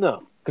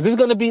 Because there's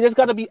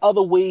got to be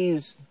other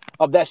ways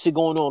of that shit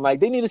going on. Like,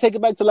 they need to take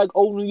it back to, like,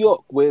 old New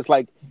York, where it's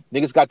like,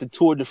 niggas got the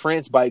Tour de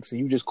France bikes, and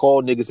you just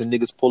call niggas, and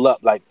niggas pull up,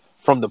 like,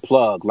 from the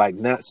plug, like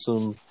not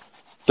some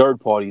third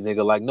party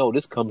nigga. Like, no,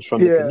 this comes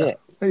from the connect.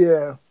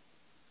 Yeah.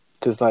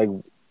 Cause like,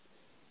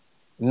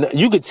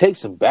 you could take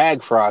some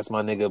bag fries,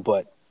 my nigga,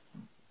 but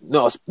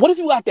no. What if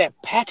you got that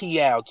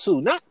Pacquiao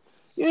too? Not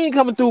you ain't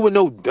coming through with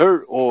no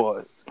dirt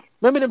or.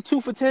 Remember them 2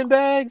 for $10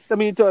 bags? I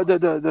mean, the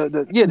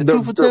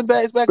 2 for $10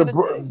 bags back in the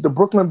day. The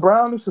Brooklyn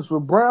Brown. This is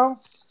with Brown.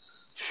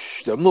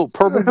 Them little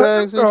purple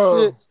bags and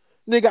shit.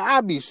 Nigga,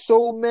 I'd be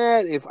so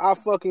mad if I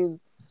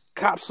fucking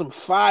cop some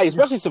fire,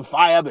 especially some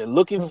fire I've been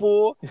looking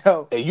for,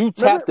 and you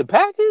tap the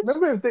package.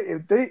 Remember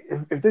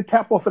if they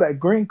tap off of that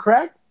green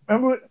crack?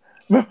 Remember?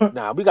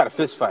 Nah, we got a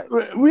fist fight.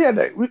 We had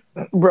that,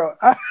 bro.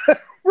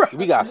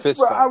 We got a fist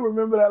fight. I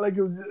remember that like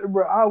it was,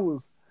 bro. I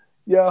was.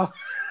 Yo.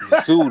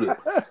 Suited.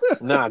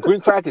 Nah, green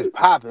crack is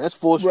popping. That's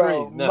 4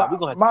 strings. Nah, we're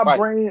gonna have to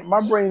fight.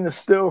 My brain is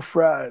still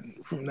fried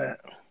from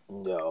that.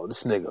 Yo,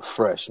 this nigga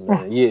fresh,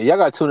 man. Yeah, y'all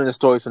gotta tune in to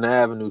Stories from the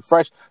Avenue.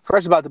 Fresh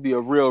about to be a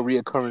real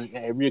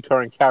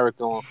reoccurring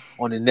character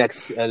on the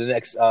next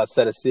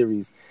set of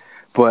series.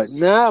 But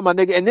nah, my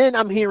nigga. And then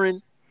I'm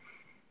hearing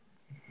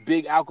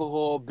big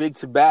alcohol, big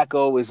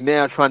tobacco is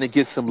now trying to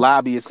get some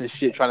lobbyists and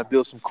shit, trying to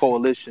build some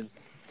coalition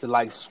to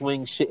like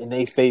swing shit in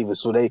their favor.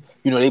 So they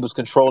was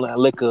controlling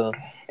liquor,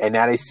 and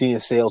now they seeing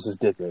sales is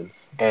dipping,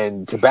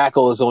 and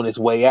tobacco is on its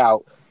way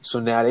out. So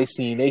now they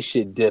seeing they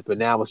shit dip, and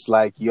now it's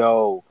like,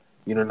 yo,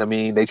 you know what I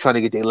mean? They trying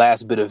to get their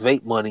last bit of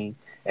vape money,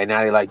 and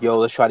now they like, yo,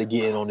 let's try to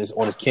get in on this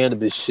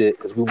cannabis shit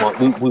because we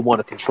want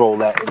to control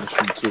that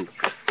industry too.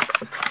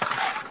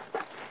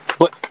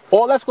 But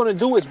all that's gonna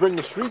do is bring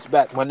the streets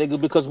back, my nigga.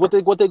 Because what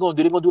they gonna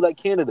do? They gonna do like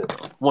Canada,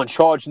 want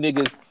charge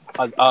niggas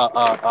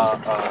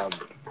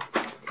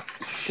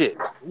shit.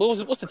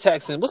 What's the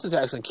tax in? What's the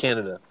tax in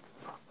Canada?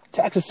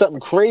 Tax is something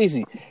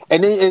crazy,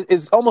 and then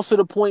it's almost to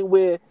the point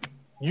where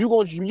you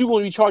gonna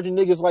be charging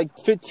niggas like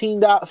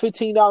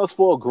 $15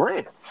 for a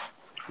gram.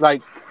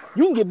 Like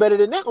you can get better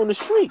than that on the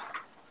street.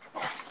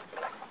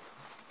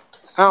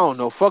 I don't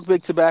know. Fuck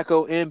big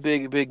tobacco and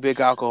big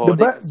alcohol. The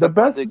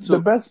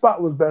best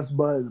spot was Best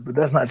Buzz, but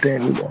that's not there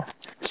anymore.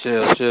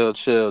 Chill.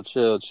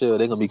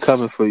 They gonna be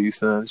coming for you,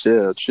 son.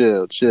 Chill.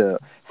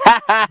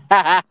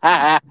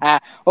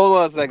 Hold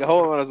on a second.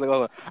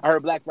 I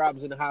heard Black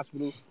Robin's in the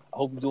hospital. I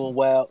hope he's doing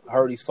well. I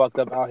heard he's fucked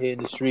up out here in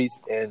the streets,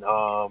 and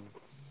I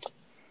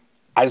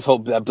just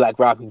hope that Black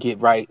Rob can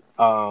get right.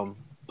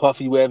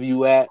 Puffy, wherever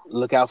you at,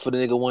 look out for the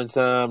nigga one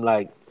time.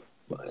 Like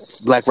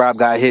Black Rob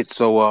got hit,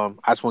 so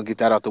I just want to get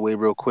that out the way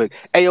real quick.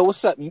 Hey, yo,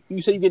 what's up?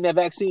 You say you getting that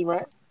vaccine,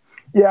 right?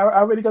 Yeah, I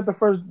already got the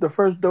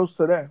first dose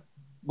today.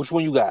 Which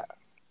one you got?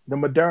 The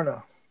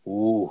Moderna.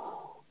 Ooh.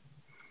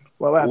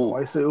 Well,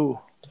 I said ooh.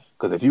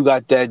 Because if you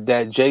got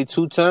that J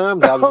 2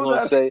 times, I was going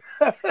to say,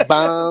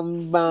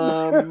 bum,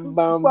 bum,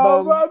 bum, bum,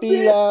 bum, bum.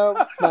 You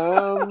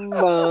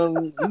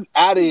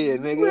out of here,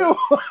 nigga.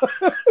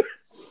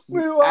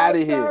 You out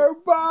of here.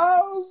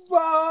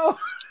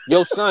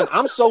 Yo, son,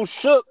 I'm so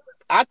shook.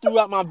 I threw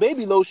out my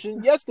baby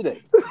lotion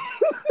yesterday.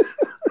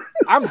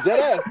 I'm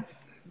dead ass.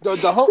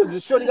 The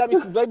shorty got me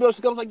some baby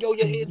lotion. I'm like, yo,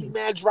 your hands be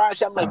mad dry.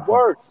 I'm like,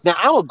 word. Now,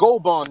 I'm a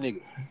Gold Bond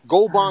nigga.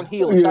 Gold Bond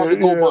healer. Shout out to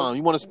Gold Bond.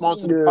 You want to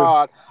sponsor the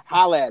pod?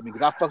 Holla at me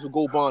because I fucks with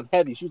Gold Bond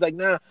heavy. She was like,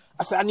 nah.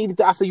 I said, I needed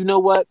that. I said, you know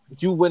what?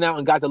 If you went out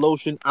and got the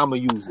lotion, I'm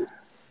going to use it.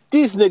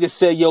 These niggas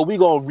said, yo, we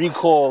going to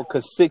recall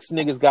because 6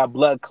 niggas got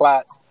blood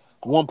clots.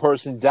 1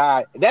 person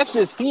died. That's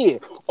just here.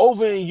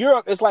 Over in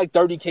Europe, it's like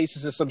 30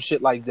 cases or some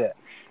shit like that.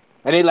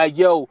 And they like,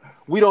 yo,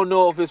 we don't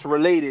know if it's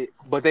related,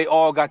 but they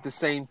all got the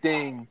same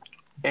thing.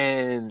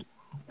 And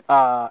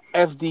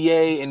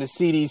FDA and the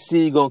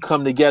CDC going to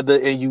come together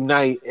and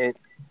unite. And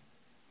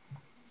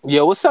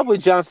yo, what's up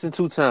with Johnson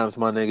 2 times,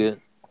 my nigga?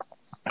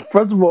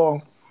 First of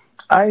all,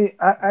 I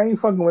ain't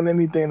fucking with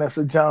anything that's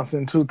a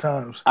Johnson 2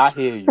 times. I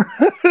hear you.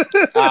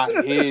 I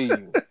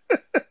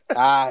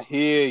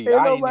ain't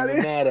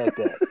even mad at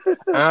that.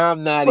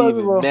 I'm not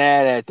even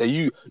mad at that.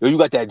 You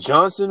got that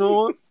Johnson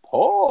on?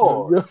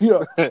 Pause.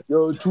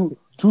 Yo,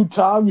 two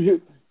times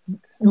you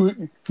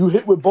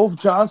hit with both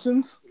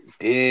Johnsons?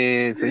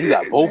 Damn, so you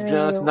got both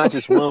Johnsons, not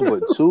just one,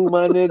 but 2,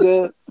 my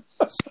nigga.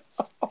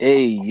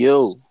 Hey,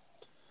 yo.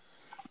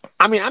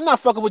 I mean, I'm not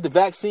fucking with the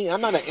vaccine.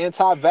 I'm not an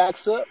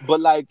anti-vaxxer, but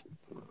like,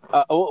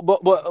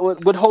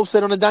 what Hope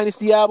said on the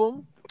Dynasty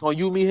album, on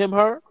You, Me, Him,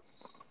 Her,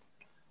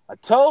 I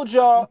told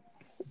y'all,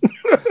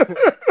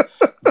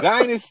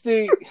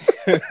 Dynasty,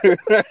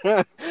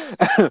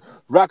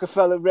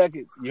 Rockefeller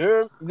Records. You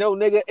heard? No,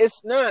 nigga,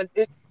 it's not.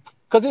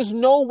 Because there's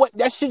no way.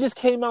 That shit just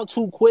came out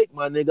too quick,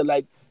 my nigga.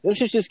 Like, them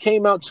shit just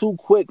came out too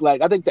quick.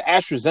 Like, I think the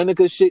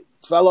AstraZeneca shit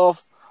fell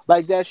off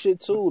like that shit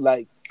too.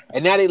 Like,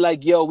 and now they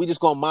like, yo, we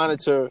just gonna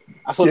monitor.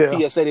 I saw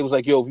the PSA. They was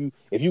like, yo,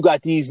 if you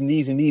got these and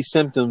these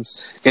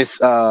symptoms, it's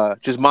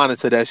just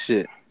monitor that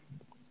shit.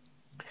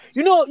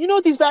 You know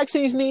what these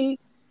vaccines need?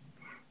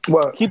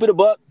 What? Keep it a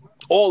buck.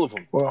 All of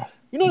them. Well,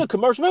 you know the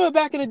commercial. Remember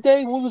back in the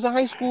day when we was in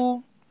high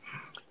school,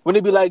 when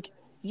they be like,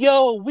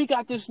 yo, we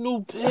got this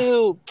new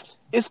pill.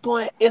 It's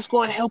going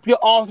to help your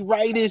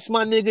arthritis,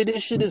 my nigga.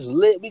 This shit is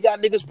lit. We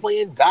got niggas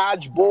playing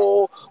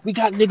dodgeball. We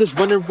got niggas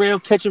running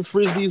around catching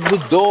frisbees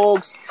with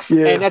dogs.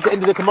 Yeah. And at the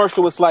end of the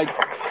commercial, it's like,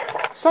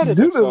 side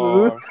effects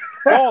are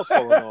balls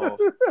falling off,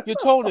 your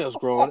toenails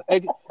growing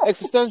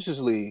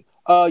existentially,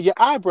 your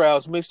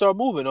eyebrows may start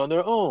moving on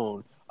their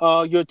own,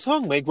 your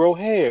tongue may grow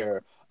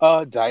hair,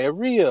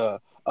 diarrhea,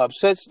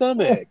 upset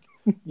stomach,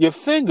 your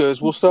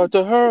fingers will start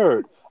to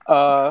hurt,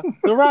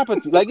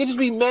 neuropathy. Like, it just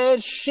be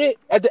mad shit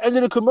at the end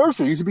of the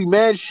commercial. You should be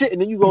mad shit,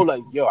 and then you go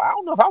like, yo, I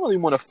don't know if I really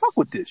want to fuck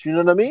with this. You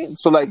know what I mean?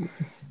 So like,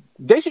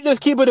 they should just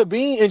keep it a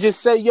bean and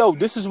just say, yo,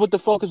 this is what the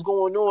fuck is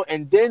going on,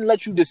 and then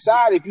let you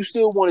decide if you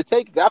still want to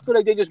take it. I feel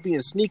like they're just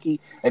being sneaky,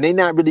 and they're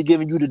not really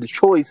giving you the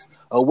choice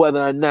of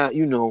whether or not,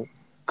 you know,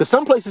 because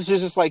some places are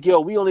just like, yo,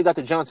 we only got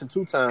the Johnson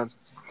 2 times,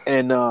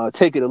 and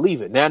take it or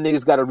leave it. Now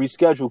niggas got to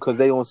reschedule because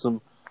they on some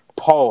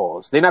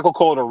pause. They're not going to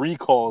call it a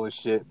recall and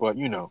shit, but,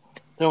 you know,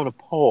 they're on a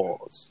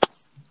pause.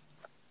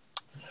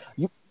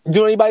 You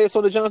know anybody that's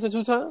on the Johnson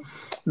 2 times?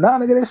 Nah,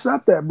 nigga, they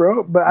stopped that,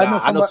 bro. But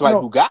I know somebody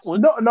who got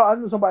one. No, I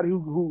know somebody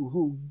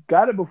who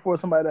got it before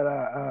somebody that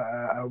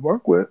I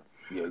work with.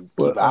 Yeah,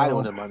 keep an eye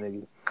on them, my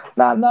nigga.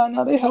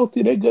 Nah, they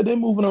healthy, they good, they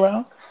moving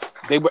around.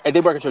 They work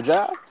at your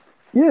job?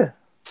 Yeah.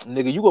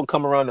 Nigga, you gonna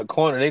come around the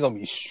corner, they gonna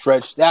be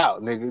stretched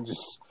out, nigga,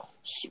 just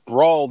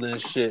sprawled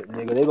and shit,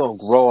 nigga. They gonna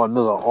grow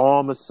another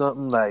arm or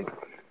something. Like,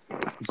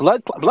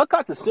 blood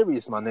clots are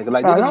serious, my nigga.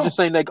 Like, niggas just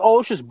saying, like, oh,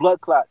 it's just blood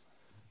clots.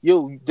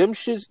 Yo, them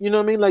shits, you know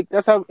what I mean? Like,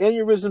 that's how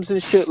aneurysms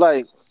and shit,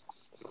 like,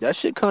 that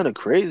shit kind of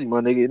crazy,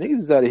 my nigga. Niggas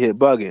is out of here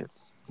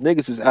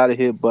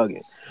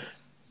bugging.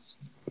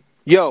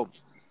 Yo,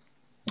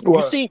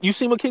 what? You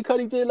seen what Kid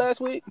Cudi did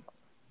last week?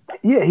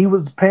 Yeah, he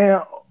was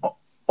paying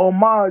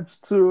homage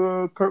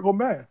to Kurt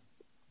Cobain.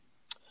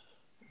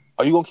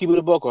 Are you gonna keep it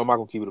a buck, or am I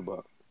gonna keep it a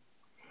buck?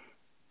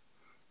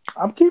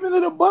 I'm keeping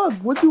it a buck.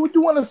 What you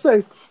want to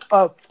say?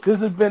 This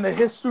has been a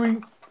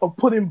history of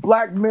putting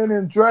black men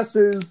in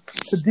dresses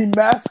to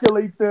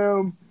demasculate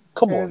them.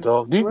 Come on,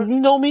 dog. Do you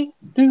know me?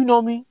 Do you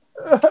know me?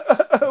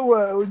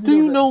 Do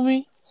you know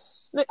me?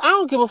 I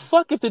don't give a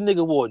fuck if the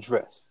nigga wore a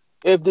dress.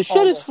 If the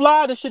shit is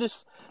fly, the shit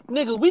is...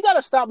 Nigga, we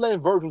gotta stop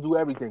letting Virgil do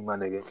everything, my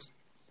nigga.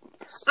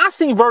 I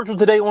seen Virgil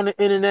today on the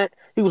internet.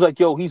 He was like,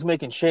 yo, he's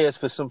making chairs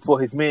for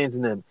his mans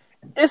and them.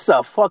 It's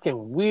a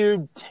fucking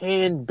weird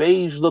tan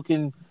beige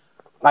looking,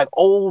 like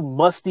old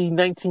musty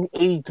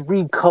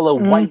 1983 color,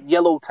 white,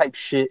 yellow type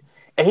shit.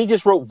 And he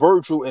just wrote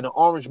Virgil in an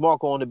orange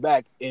marker on the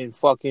back and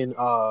fucking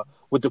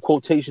with the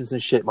quotations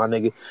and shit, my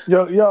nigga.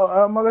 Yo,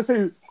 I'm gonna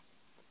say,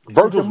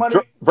 Virgil's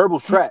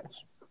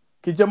trash.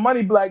 Get your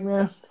money, black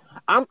man.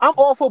 I'm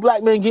all for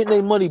black men getting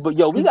their money, but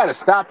yo, we gotta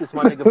stop this,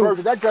 my nigga.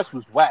 Virgil, that dress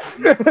was whack.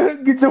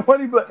 Get your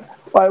money, black.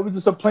 Why, it was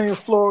just a plain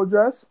floral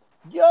dress?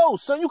 Yo,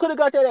 son, you could have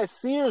got that at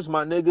Sears,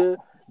 my nigga.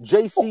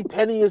 JC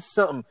Penney or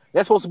something.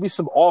 That's supposed to be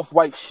some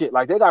off-white shit.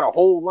 Like, they got a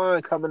whole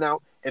line coming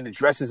out, and the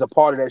dress is a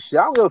part of that shit.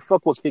 I don't give a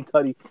fuck what Kid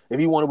Cudi, if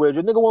he want to wear a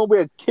dress. Nigga want to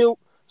wear a kilt,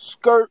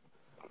 skirt,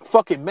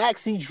 fucking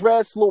maxi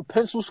dress, little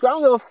pencil skirt. I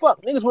don't give a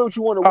fuck. Niggas wear what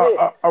you want to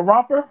wear. A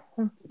romper?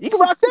 You can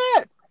rock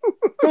that.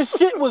 This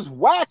shit was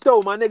whack,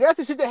 though, my nigga. That's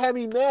the shit that had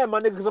me mad, my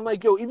nigga, because I'm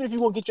like, yo, even if you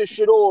gonna get your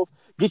shit off,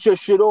 get your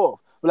shit off.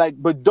 Like,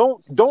 but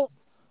don't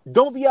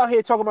be out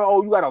here talking about,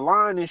 oh, you got a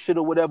line and shit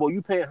or whatever, or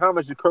you paying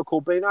homage to Kurt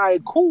Cobain. All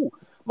right, cool.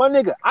 My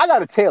nigga, I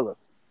got a tailor.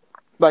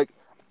 Like,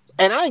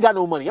 and I ain't got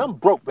no money. I'm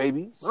broke,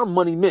 baby. I'm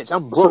money Mitch.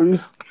 I'm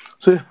broke.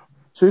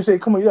 So you say,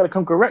 come on, you gotta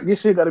come correct.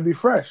 This shit gotta be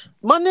fresh.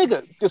 My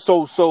nigga.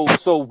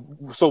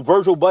 So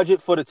Virgil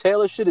budget for the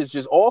tailor shit is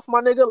just off,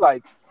 my nigga?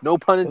 Like, no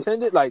pun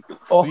intended? Like,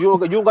 so you don't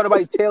got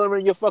nobody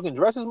tailoring your fucking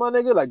dresses, my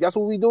nigga? Like, that's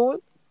what we doing?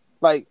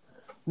 Like,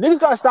 niggas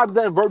gotta stop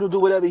letting Virgil do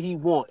whatever he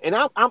want. And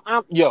I'm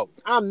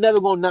never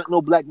gonna knock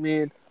no black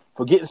man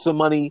for getting some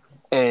money,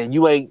 and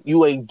you ain't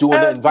doing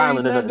nothing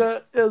violent or nothing.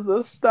 Every nigga is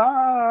a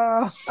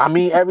star. I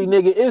mean, every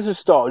nigga is a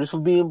star just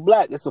for being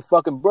black. It's a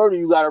fucking burden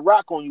you got to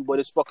rock on you, but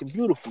it's fucking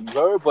beautiful, you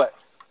heard? But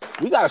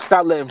we got to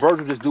stop letting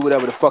Virgil just do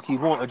whatever the fuck he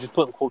want and just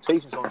putting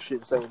quotations on shit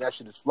and saying that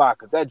shit is fly,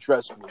 because that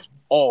dress was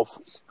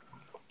awful.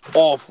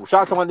 Awful.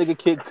 Shout out to my nigga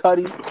Kid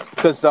Cudi,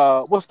 because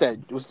what's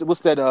that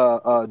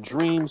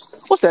Dreams?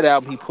 What's that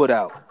album he put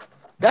out?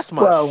 That's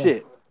my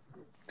shit.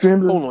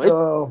 Dreams. Hold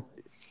on.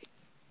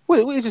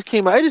 It just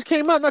came out. It just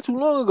came out not too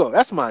long ago.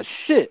 That's my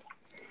shit.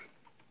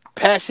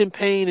 Passion,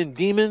 Pain, and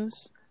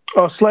Demons.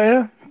 Oh,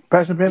 Slayer?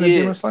 Passion, Pain, and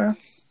Demons Slayer?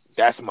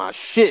 That's my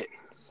shit.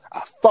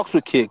 I fucks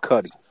with Kid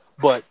Cudi.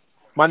 But,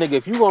 my nigga,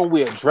 if you gonna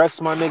wear a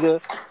dress, my nigga,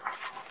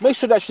 make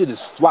sure that shit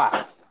is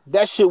fly.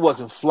 That shit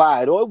wasn't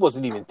fly at all. It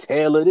wasn't even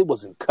tailored. It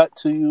wasn't cut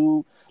to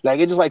you. Like,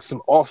 it's just like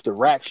some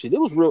off-the-rack shit. It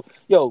was real.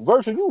 Yo,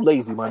 Virgil, you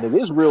lazy, my nigga.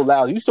 It's real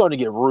lousy. You starting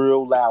to get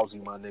real lousy,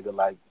 my nigga.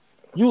 Like,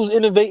 you was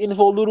innovating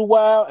for a little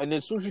while, and then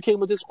as soon as you came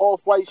with this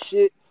off-white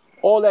shit,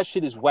 all that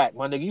shit is whack,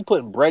 my nigga. You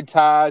putting bread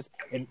ties,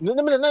 and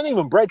not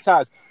even bread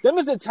ties. Them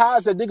is the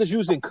ties that niggas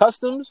use in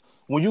customs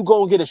when you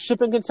go and get a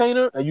shipping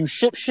container and you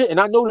ship shit. And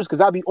I know this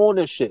because I be on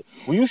this shit.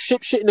 When you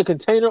ship shit in a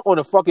container on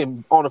a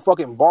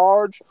fucking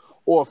barge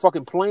or a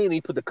fucking plane and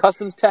he put the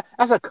customs tag.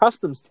 That's a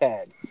customs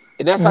tag.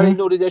 And that's how they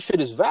know that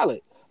shit is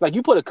valid. Like,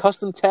 you put a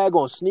custom tag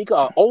on a sneaker,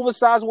 an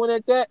oversized one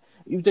at that,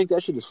 you think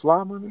that shit is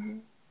fly, my nigga?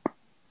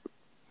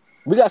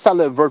 We gotta start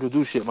letting Virgil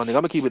do shit, my nigga. I'm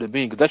gonna keep it a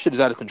bean, because that shit is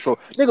out of control.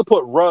 Nigga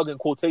put rug in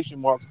quotation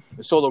marks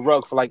and sold a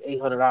rug for like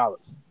 $800.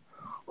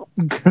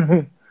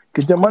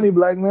 Get your money,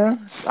 black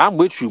man. I'm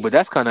with you, but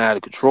that's kind of out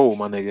of control,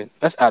 my nigga.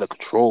 That's out of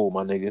control,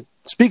 my nigga.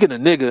 Speaking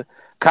of nigga,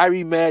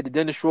 Kyrie mad that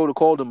Dennis Schroeder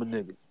called him a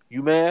nigga.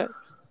 You mad?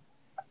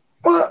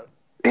 Well,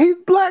 he's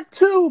black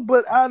too,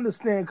 but I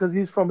understand because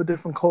he's from a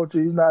different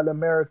culture. He's not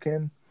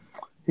American.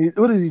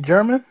 What is he,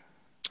 German?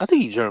 I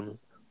think he's German.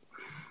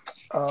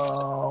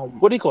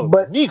 What do you call him?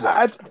 But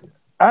Nigga.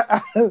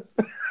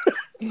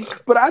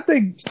 But I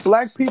think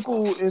black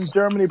people in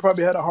Germany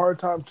probably had a hard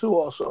time too,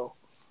 also.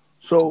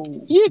 So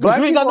yeah, because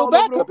you ain't got no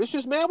backup. It's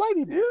just mad white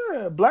people.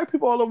 Yeah, black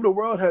people all over the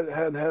world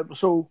had.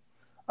 So,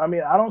 I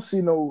mean, I don't see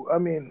no. I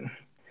mean,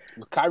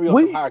 Kyrie on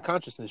some higher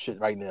consciousness shit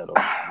right now, though.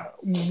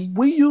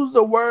 We use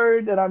the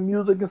word in our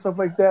music and stuff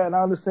like that, and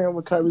I understand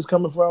where Kyrie's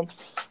coming from.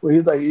 Where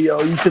he's like,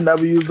 yo, you should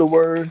never use the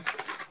word.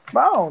 But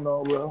I don't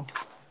know, bro.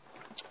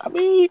 I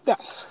mean,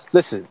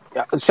 listen.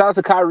 Shout out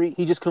to Kyrie.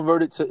 He just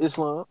converted to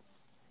Islam,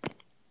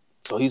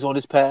 so he's on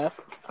his path.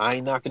 I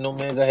ain't knocking no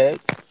man's ahead.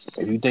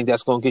 If you think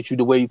that's gonna get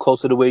you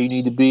closer to the way you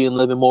need to be and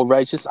living more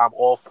righteous, I'm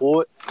all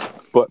for it.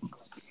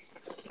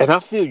 And I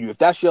feel you. If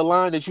that's your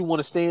line that you want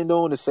to stand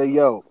on and say,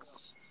 yo,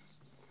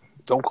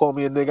 don't call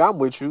me a nigga, I'm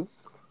with you.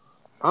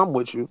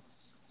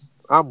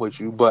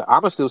 But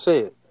I'ma still say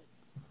it.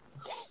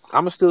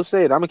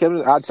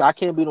 I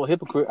can't be no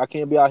hypocrite. I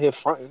can't be out here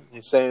fronting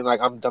and saying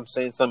like I'm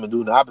saying something and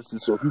doing the opposite.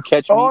 So if you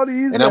catch me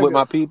and I'm with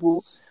my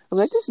people, I'm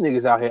like, this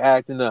nigga's out here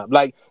acting up.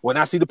 Like, when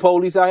I see the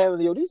police out here,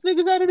 yo, these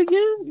niggas at it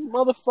again? These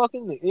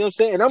motherfucking niggas. You know what I'm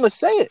saying? And I'm going to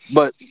say it.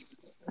 But,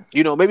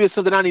 you know, maybe it's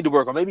something I need to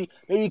work on. Maybe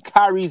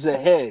Kyrie's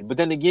ahead. But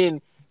then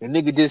again, the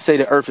nigga did say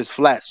the earth is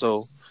flat.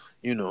 So,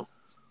 you know,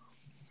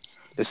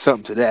 there's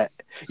something to that.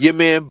 Your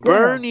man,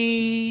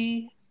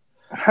 Bernie.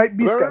 Hype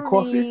Beast got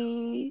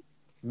coffee.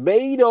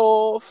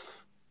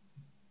 Madoff.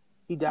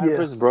 He died in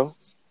prison, bro.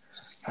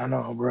 I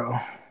know, bro.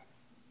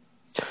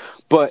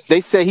 But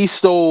they say he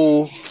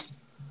stole...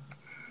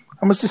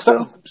 How much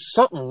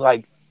something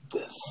like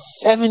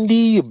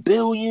 70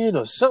 billion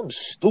or something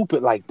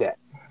stupid like that.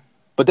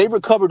 But they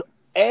recovered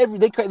they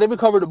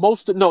recovered the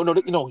most.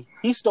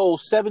 He stole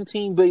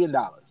 $17 billion,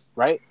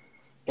 right,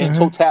 in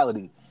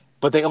totality.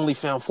 But they only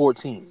found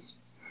 14.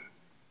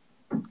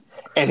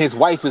 And his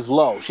wife is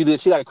low. She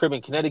got a crib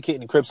in Connecticut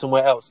and a crib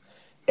somewhere else.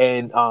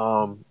 And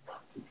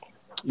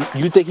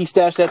you think he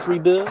stashed that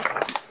 $3 billion?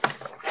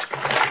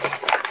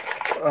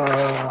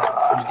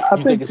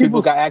 You think his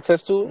people got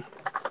access to it?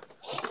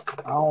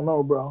 I don't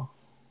know, bro.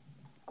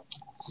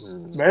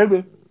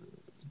 Maybe.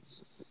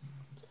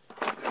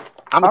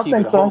 I'm gonna keep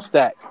it a whole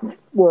stack.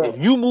 What?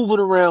 If you moving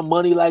around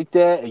money like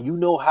that and you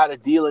know how to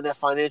deal in that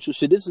financial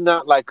shit, this is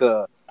not like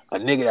a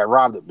nigga that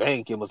robbed a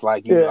bank and was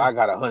like, you know, I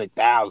got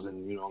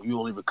 100,000. You know, you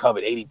only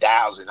recovered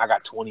 80,000. I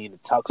got 20 in the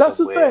tuck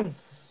somewhere. That's the thing.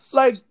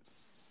 Like,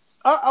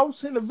 I was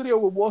seeing a video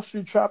with Wall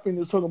Street Trapping. He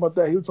was talking about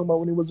that. He was talking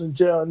about when he was in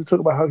jail, and he talked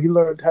about how he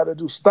learned how to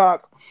do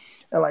stock.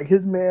 And like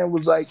his man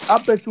was like, I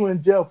bet you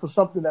in jail for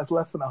something that's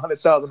less than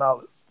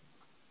 $100,000.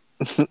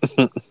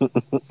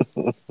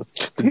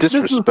 The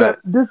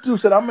disrespect. This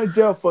dude said, I'm in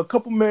jail for a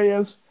couple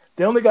millions.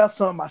 They only got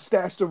some. I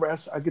stash the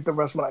rest. I get the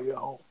rest when I get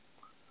home.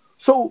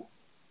 So,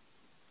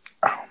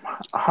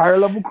 higher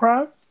level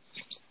crime?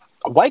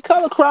 White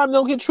collar crime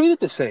don't get treated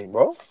the same,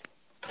 bro.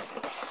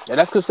 And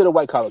that's considered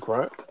white collar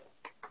crime.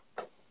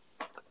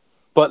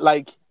 But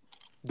like,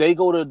 they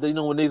go to,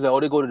 when they say,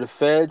 they go to the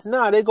feds.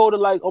 Nah, they go to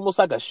like almost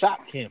like a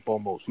shop camp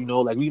almost. You know,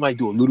 like we might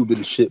do a little bit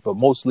of shit, but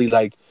mostly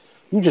like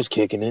you just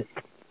kicking it.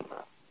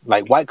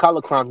 Like white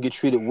collar crime get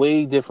treated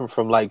way different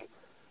from like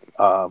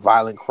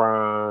violent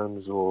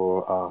crimes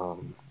or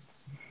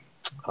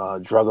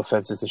drug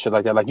offenses and shit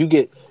like that. Like you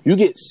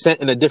get sent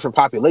in a different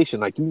population.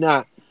 Like you're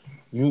not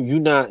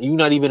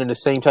even in the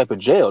same type of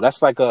jail.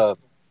 That's like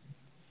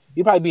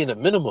you probably be in a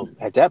minimum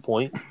at that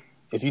point.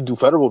 If you do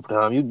federal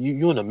time,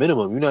 you in a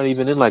minimum. You're not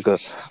even in like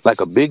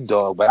a big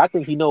dog. But I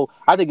think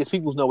his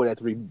peoples know where that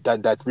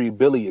 $3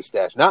 billion is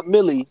stashed. Not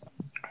Millie,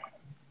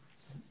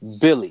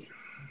 Billy.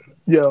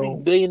 Yo,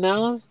 $3 billion,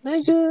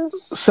 nigga.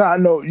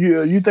 Side note,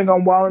 you think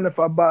I'm wilding if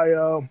I buy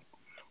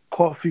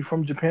coffee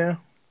from Japan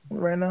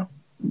right now?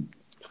 The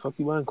fuck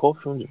you buying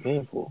coffee from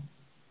Japan for?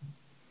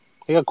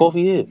 They got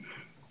coffee here.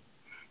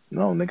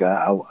 No,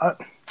 nigga, I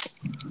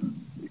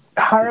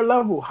higher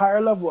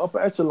level, upper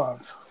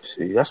echelons.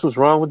 See, that's what's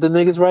wrong with the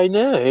niggas right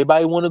now.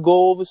 Everybody want to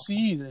go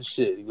overseas and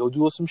shit. Go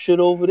do some shit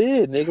over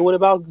there, nigga. What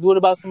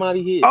about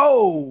somebody here?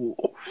 Oh,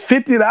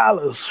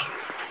 $50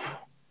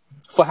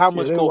 for how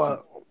much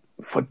coffee?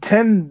 For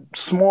 10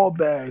 small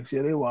bags.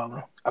 Yeah, they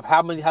wild. Of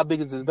how many? How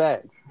big is this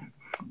bag?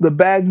 The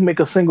bag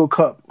make a single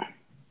cup.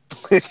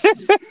 Niggas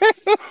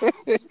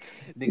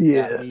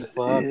got me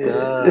fucked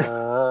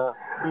up.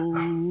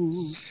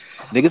 Ooh.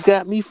 Niggas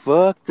got me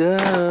fucked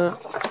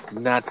up.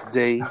 Not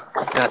today,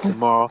 not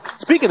tomorrow.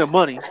 Speaking of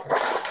money,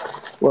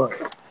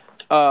 what?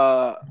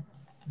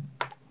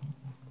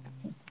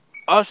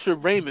 Usher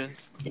Raymond.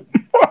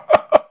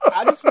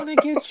 I just want to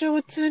get your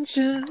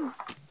attention.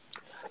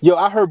 Yo,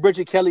 I heard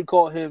Bridget Kelly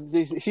call him.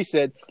 She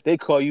said they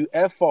call you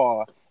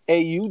FRAUD.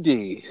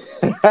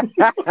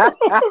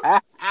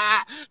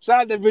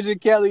 Shout out to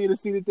Bridget Kelly and to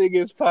see the thing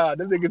is pod.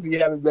 Them niggas be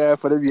having bad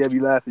for them. Be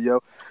having laughing,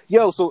 yo.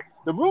 Yo, so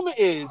the rumor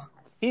is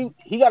he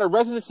got a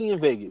residency in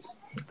Vegas.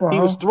 He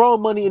was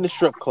throwing money in the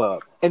strip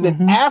club, and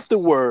then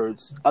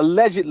afterwards,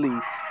 allegedly,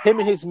 him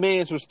and his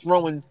mans was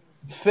throwing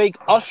fake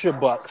Usher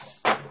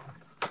bucks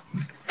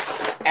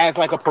as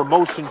like a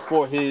promotion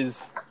for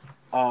his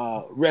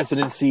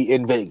residency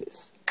in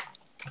Vegas.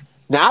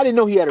 Now, I didn't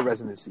know he had a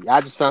residency.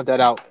 I just found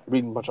that out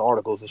reading a bunch of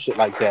articles and shit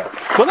like that.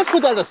 But let's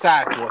put that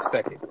aside for a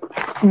second.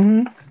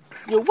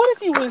 Yo, what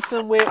if you went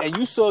somewhere and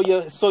you saw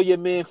your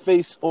man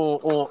face on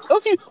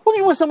what if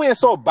you went somewhere and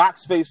saw a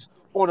box face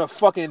on a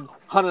fucking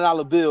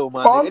 $100 bill,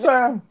 man? I'm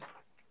saying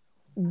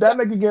that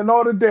nigga getting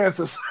all the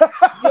dancers. Yo,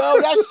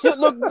 that shit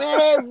look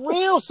mad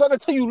real, son.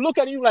 Until you look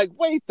at it, you like,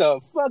 wait the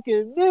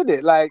fucking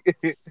minute. Like,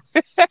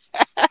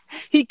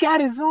 he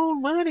got his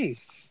own money.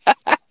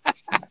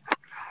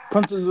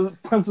 Princess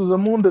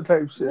Amunda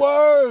type shit.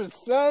 Word,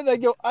 son.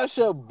 Like, yo,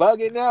 Usher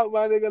bugging out,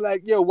 my nigga.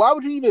 Like, yo, why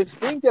would you even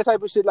think that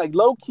type of shit? Like,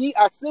 low key,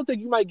 I still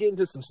think you might get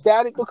into some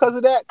static because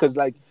of that. Because,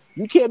 like,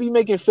 you can't be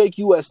making fake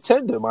U.S.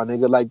 tender, my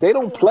nigga. Like, they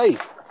don't play.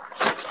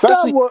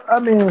 Especially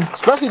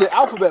the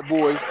Alphabet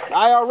Boys,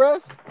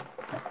 IRS.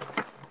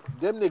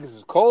 Them niggas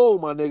is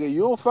cold, my nigga.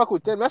 You don't fuck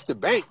with them. That's the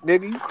bank,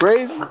 nigga. You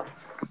crazy?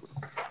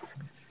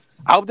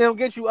 I hope they don't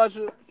get you,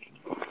 Usher.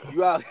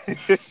 You out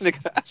this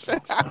nigga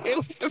Usher out here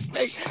with the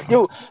fake.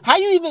 Yo, how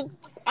you even?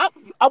 I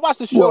watched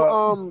the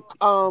show.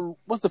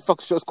 What's the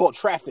fuck show? It's called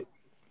Traffic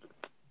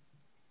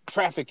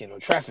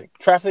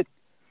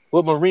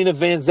with Marina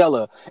Van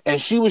Zella,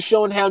 and she was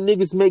showing how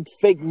niggas make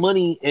fake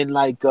money in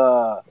like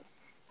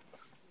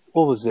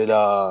what was it?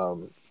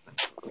 Tel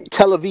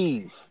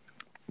Aviv.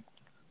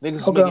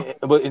 Niggas making,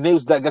 but and they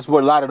was that's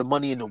where a lot of the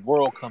money in the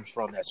world comes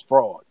from. That's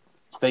fraud.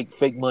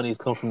 Fake money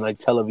comes from like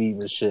Tel Aviv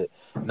and shit.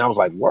 And I was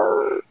like,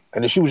 word.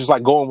 And then she was just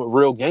like going with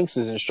real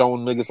gangsters and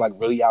showing niggas like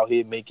really out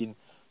here making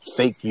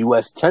fake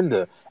U.S.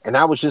 tender. And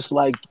I was just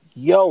like,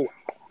 yo,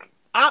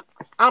 I've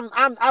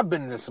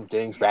been into some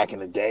things back in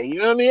the day. You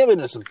know what I mean? I've been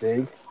into some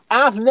things.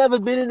 I've never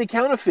been into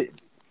counterfeit.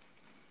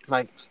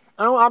 Like,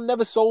 I've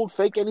never sold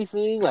fake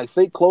anything, like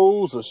fake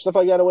clothes or stuff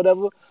like that or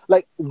whatever.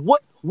 Like,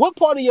 what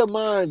part of your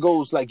mind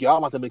goes like, yo, I'm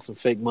about to make some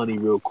fake money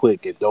real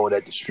quick and throw it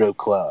at the strip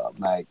club?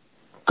 Like,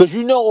 because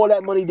you know all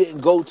that money didn't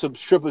go to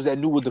strippers that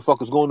knew what the fuck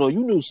was going on.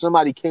 You knew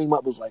somebody came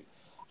up was like,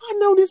 I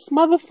know this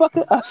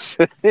motherfucker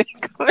Usher.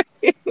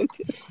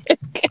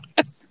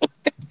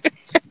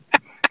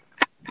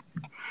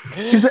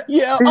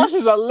 Yeah,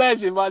 Usher's a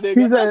legend, my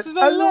nigga. Usher's a legend.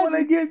 I just want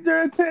to get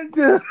your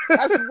attention.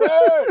 That's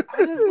word. I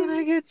just want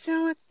to get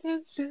your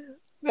attention.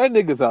 That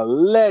nigga's a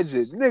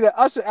legend. Nigga,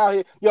 Usher out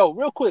here. Yo,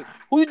 real quick,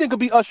 who you think could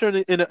be Usher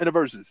in the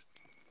verses?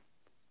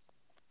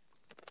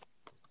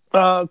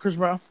 Chris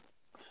Brown.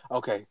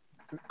 Okay.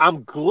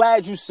 I'm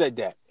glad you said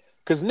that.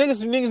 Because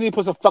niggas need to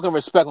put some fucking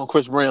respect on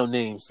Chris Brown's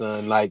name,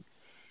 son. Like,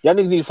 y'all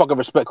niggas need to fucking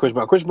respect Chris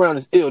Brown. Chris Brown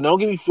is ill. Now, don't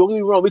get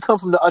me wrong. We come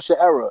from the Usher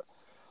era.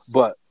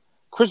 But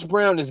Chris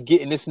Brown is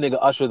getting this nigga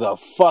Usher the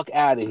fuck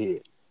out of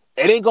here.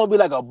 It ain't going to be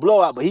like a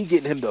blowout, but he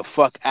getting him the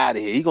fuck out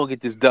of here. He going to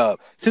get this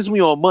dub. Since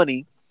we on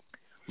money,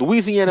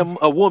 Louisiana,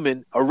 a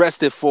woman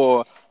arrested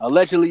for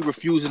allegedly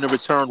refusing to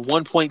return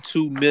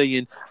 $1.2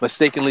 million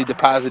mistakenly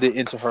deposited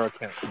into her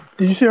account.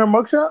 Did you see her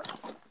mugshot?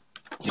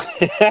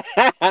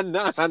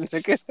 Nah,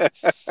 nigga.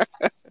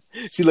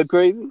 She look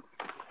crazy?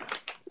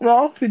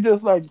 No, she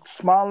just like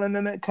smiling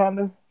in it, kind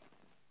of.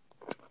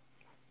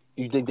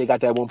 You think they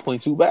got that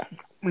 1.2 back?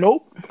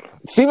 Nope.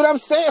 See what I'm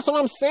saying? That's what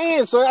I'm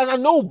saying. So I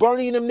know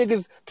Bernie and them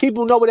niggas,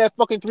 people know where that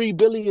fucking $3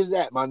 billion is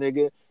at, my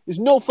nigga. There's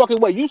no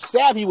fucking way. You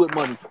savvy with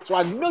money, so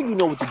I know you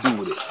know what to do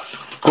with it.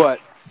 But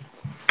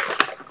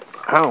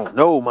I don't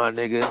know, my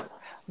nigga.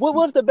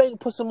 What if the bank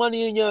put some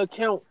money in your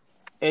account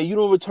and you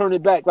don't return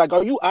it back? Like,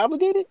 are you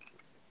obligated?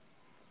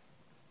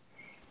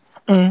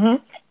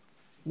 Mm-hmm.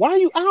 Why are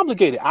you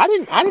obligated? I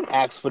didn't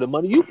ask for the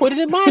money. You put it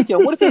in my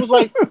account. What if it was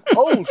like,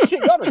 oh shit,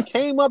 y'all done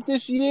came up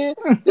this year?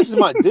 This is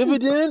my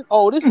dividend?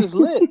 Oh, this is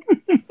lit.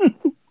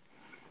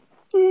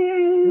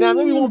 Now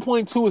maybe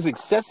 1.2 is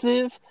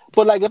excessive,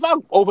 but like if I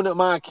open up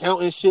my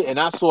account and shit and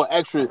I saw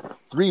extra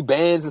 3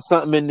 bands or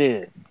something in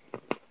there,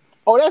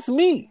 oh, that's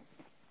me.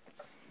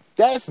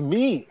 That's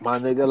me, my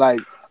nigga.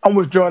 Like, I'm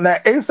withdrawing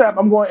that ASAP.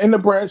 I'm going in the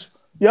branch.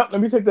 Yep, let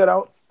me take that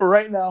out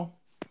right now.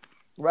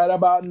 Right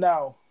about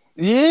now.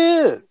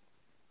 Yeah.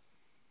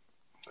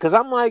 Cause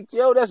I'm like,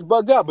 yo, that's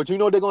bugged out. But you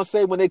know what they're gonna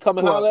say when they come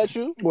and holler at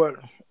you? What?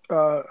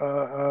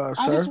 I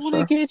just want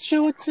to get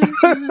your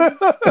attention.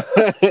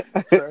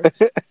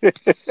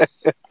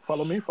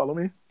 Follow me.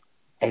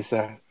 Hey,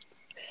 sir.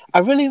 I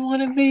really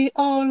want to be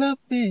all up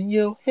in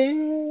your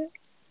head.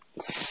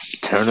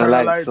 Turn the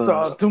lights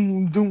on.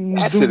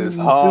 That shit is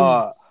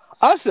hard.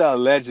 Usher a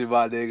legend,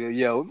 my nigga.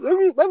 Yo,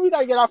 let me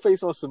not get our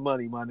face on some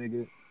money, my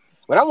nigga.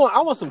 But I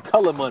want some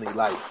color money,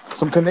 like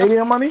some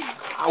Canadian money.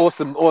 I want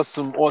some. I want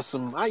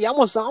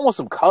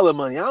some color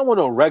money. I don't want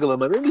no regular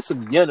money. Maybe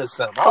some yen or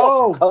something. I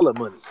want some color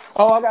money.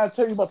 Oh, I gotta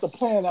tell you about the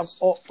plan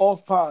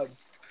off pod.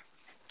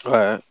 All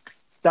right.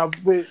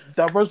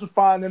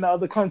 Diversifying in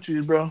other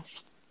countries, bro.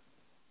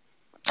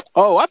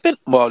 Oh, I've been.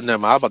 Well, never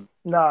mind.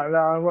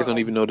 I don't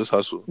even know this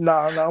hustle.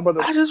 Nah.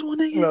 I just want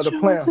to get the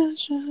plan.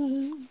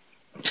 Attention.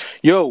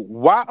 Yo,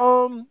 why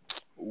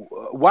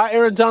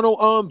Aaron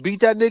Donald beat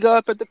that nigga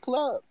up at the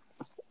club?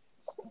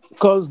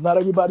 Because not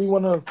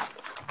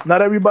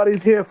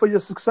everybody's here for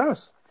your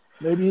success.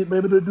 Maybe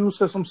the dude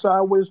said some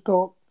sideways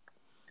talk,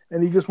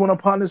 and he just went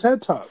upon his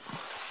head top.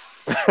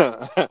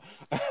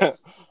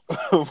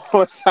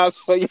 What size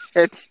for your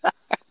head top?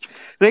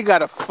 They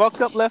got a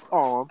fucked up left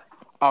arm,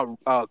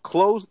 a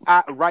closed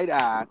right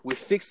eye with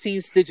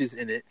 16 stitches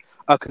in it,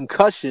 a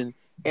concussion,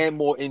 and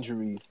more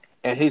injuries.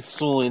 And he's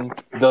suing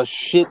the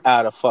shit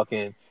out of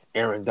fucking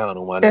Aaron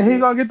Donald. And he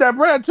gonna get that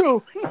bread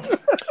too.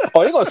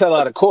 Oh, he gonna settle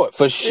out of court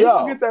for sure. He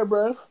gonna get that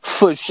bread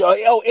for sure.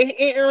 Yo, and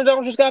Aaron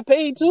Donald just got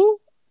paid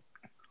too.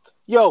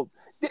 Yo,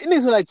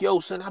 niggas be like, yo,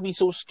 son, I be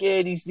so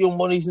scared. These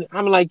money's.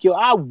 I'm like, yo,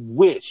 I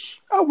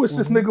wish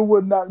this nigga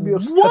would not be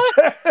upset. What?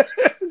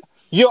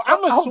 Yo, I'm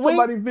gonna swing.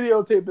 Somebody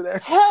videotaping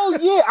that. Hell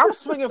yeah, I'm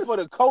swinging for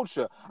the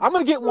culture. I'm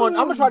gonna get one.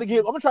 I'm gonna try to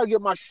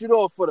get my shit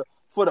off for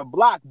the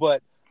block.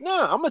 But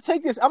nah, I'm gonna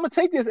take this.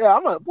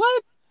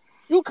 What?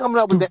 You coming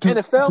up with the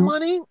NFL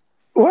money?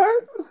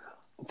 What?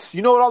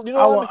 You know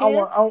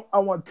what? I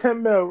want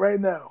 10 mil right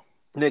now,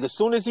 nigga.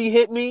 Soon as he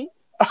hit me,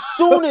 I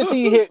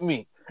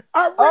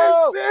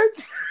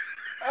bitch.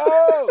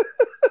 Oh.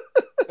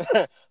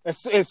 as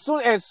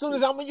soon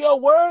as I'm in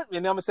your word, and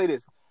I'm gonna say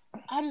this.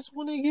 I just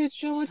want to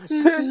get your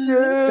attention.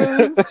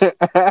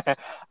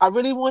 I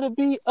really want to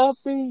be up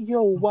in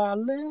your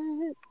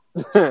wallet.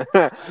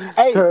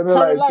 Hey, turn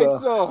the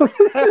lights off.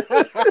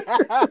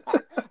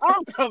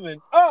 I'm coming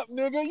up,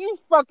 nigga. You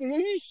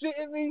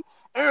shitting me?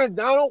 Aaron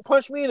Donald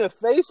punched me in the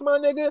face, my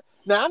nigga.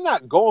 Now, I'm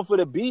not going for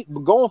the beat,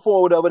 but going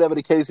for whatever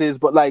the case is,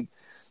 but like,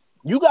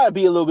 you gotta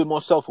be a little bit more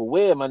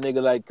self-aware, my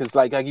nigga. Like, cause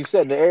like you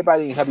said,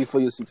 everybody ain't happy for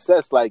your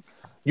success. Like,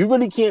 you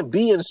really can't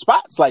be in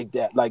spots like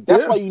that. Like,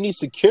 that's why you need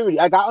security.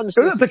 Like, I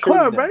understand. It's the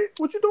club, right?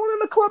 What you doing in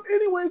the club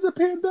anyway? It's a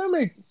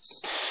pandemic.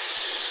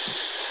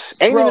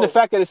 Ain't even the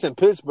fact that it's in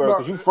Pittsburgh,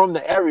 because you from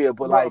the area,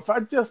 but like, if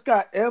I just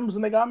got M's,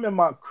 nigga, I'm in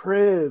my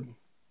crib.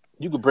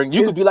 You could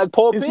be like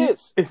Paul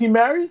Pierce. Is he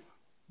married?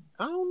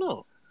 I don't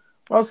know.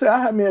 I'll say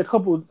I had me a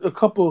couple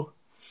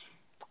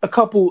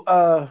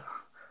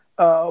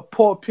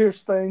Paul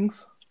Pierce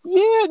things.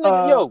 Yeah,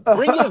 nigga, yo,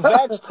 bring your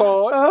Vax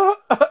card.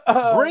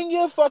 Bring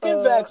your fucking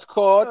Vax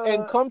card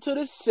and come to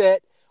the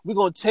set. We're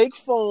going to take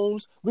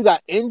phones. We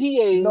got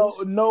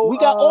NDAs. No, we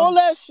got all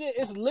that shit.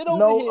 It's lit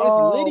over here.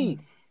 It's litty.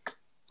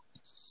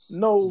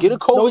 No, get a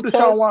COVID test.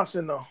 Deshaun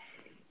Watson, though.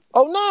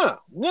 Oh, nah.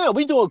 Yeah,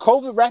 we doing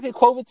rapid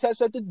COVID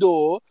tests at the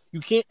door.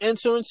 You can't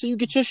enter until you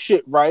get your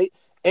shit right.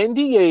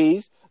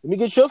 NDAs. Let me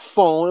get your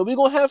phone, and we're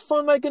going to have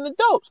fun like an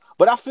adults.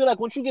 But I feel like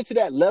once you get to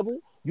that level,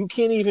 you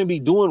can't even be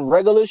doing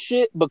regular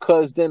shit,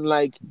 because then,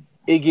 like,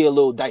 it get a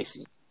little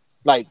dicey.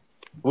 Like,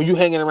 when you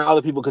hanging around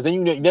other people, because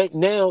then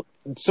now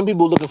some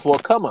people looking for a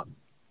come-up.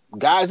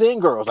 Guys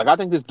and girls. Like, I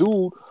think this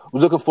dude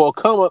was looking for a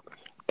come-up,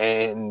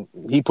 and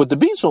he put the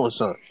beats on,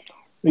 son.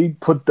 He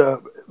put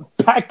the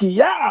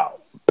Pacquiao.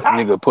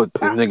 Nigga put the...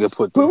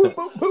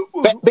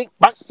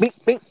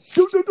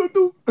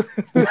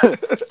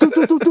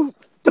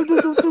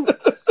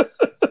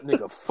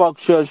 Nigga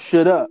fucked your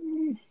shit up.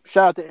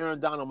 Shout out to Aaron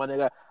Donald, my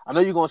nigga. I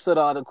know you're gonna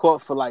settle out of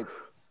court for like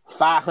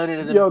 500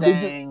 of them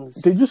things.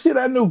 Did you see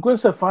that new Gwen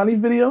Stefani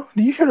video?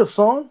 Did you hear the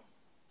song?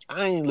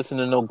 I ain't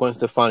listening to no Gwen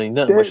Stefani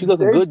nothing, but she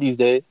looking good these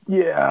days.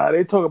 Yeah,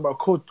 they talk about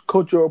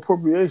cultural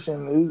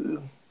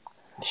appropriation.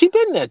 She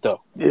been that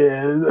though.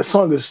 Yeah, the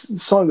song is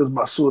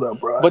basura,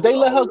 bro. But they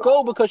let her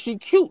go because she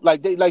cute.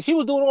 Like she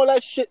was doing all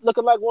that shit,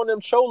 looking like one of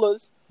them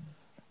cholas.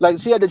 Like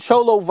she had the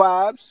cholo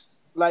vibes,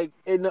 like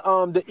in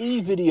the E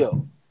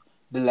video.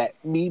 Let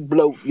me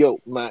blow your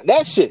mind.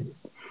 That shit.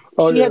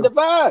 She had the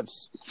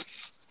vibes.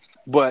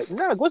 But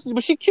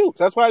but she cute.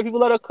 That's why people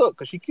let her cook,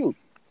 because she cute.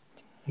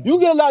 You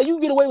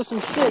get away with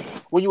some shit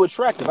when you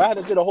attractive. I had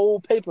to did a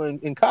whole paper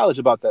in college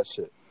about that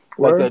shit.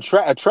 Like the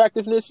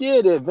attractiveness,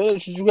 the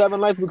advantages you have in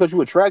life because you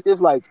attractive.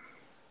 Like,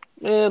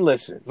 man,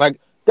 listen. Like,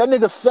 that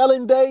nigga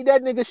Felon Bay,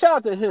 that nigga, shout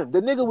out to him.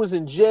 The nigga was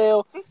in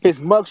jail. His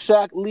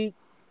mugshot leaked.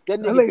 That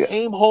nigga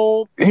came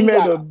home. He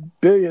made a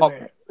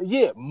billionaire.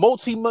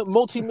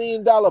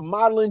 Multi-million-dollar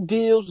modeling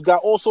deals,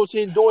 got all sorts of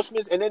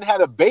endorsements, and then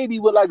had a baby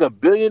with like a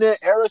billionaire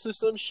heiress or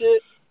some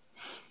shit.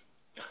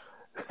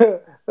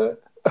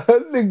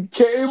 Nigga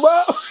came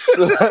out.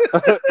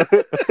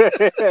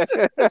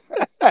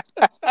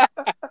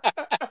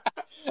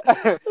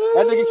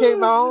 That nigga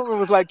came out and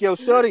was like, yo,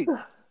 shorty,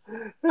 I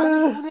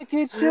just want to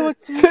get your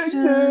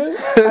attention.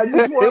 I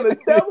just want to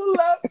double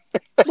up.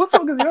 What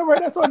song is it? You ever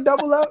heard that song,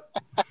 Double Up?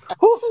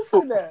 Who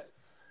said that?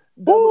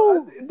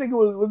 I think it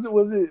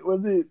was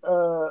it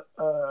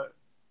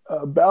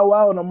Bow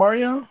Wow and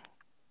Omarion?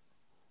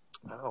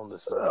 I don't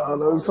listen to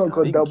There's a song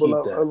called He can Double keep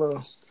Up.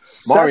 that.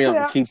 Marion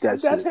can keep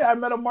that That's shit. it. I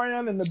met a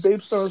Marion in the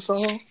Babe Star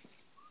song.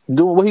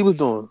 Doing what he was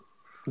doing.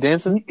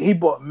 Dancing? He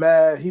bought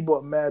mad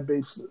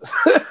babes.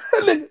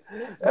 that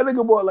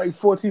nigga bought like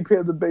 14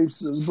 pairs of babes,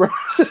 bro.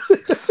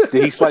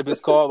 Did he swipe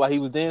his card while he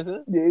was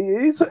dancing?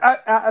 Yeah.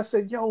 I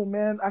said, yo,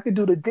 man, I could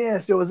do the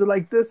dance. Yo, is it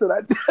like this? And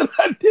I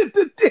did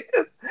the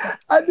dance.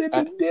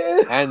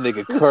 That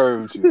nigga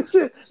curved you.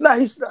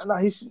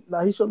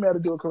 He showed me how to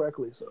do it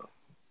correctly. So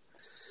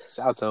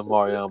shout out to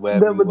Marion,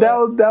 but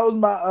that was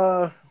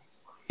my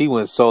he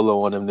went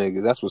solo on them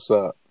niggas. That's what's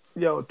up.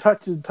 Yo,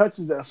 touches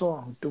that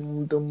song.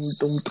 Dum, dum,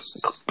 dum.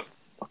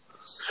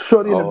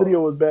 Shorty in the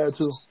video was bad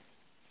too.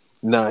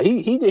 Nah,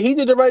 he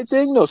did the right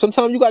thing though.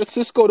 Sometimes you got to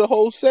Cisco the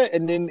whole set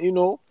and then then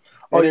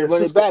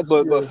run it back.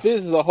 But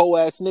Fizz is a whole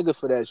ass nigga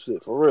for that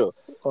shit, for real.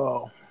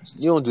 Oh,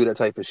 you don't do that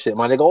type of shit,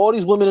 my nigga. All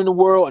these women in the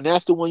world, and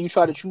that's the one you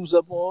try to choose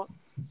up on.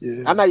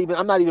 Yeah. I'm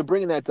not even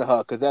bringing that to her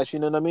because that's, you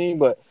know what I mean.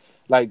 But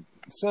like,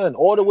 son,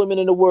 all the women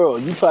in the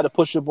world, you try to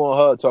push up on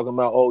her, talking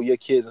about, oh, your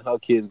kids and her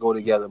kids go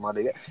together, my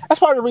nigga. That's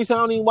part of the reason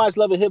I don't even watch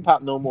Love and Hip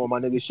Hop no more, my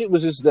nigga. Shit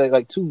was just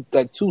like too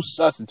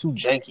sus and too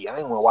janky. I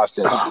didn't want to watch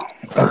that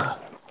shit.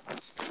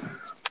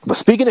 But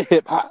speaking of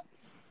hip hop,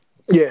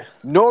 yeah,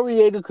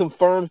 Noriega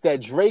confirms that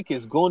Drake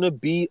is going to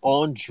be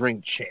on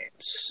Drink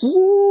Champs.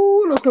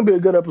 Ooh, that's gonna be a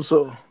good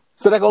episode.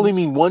 So that can only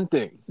mean one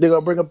thing. They're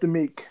gonna bring up the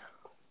Meek.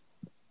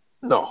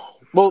 No,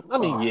 well, I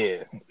mean,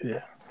 yeah.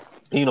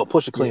 You know,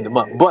 Pusha cleaned them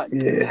up, but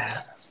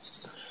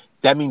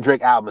that means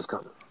Drake album is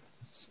coming.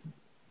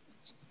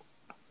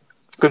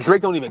 Because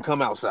Drake don't even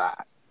come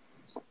outside.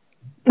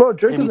 Well,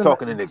 Drake is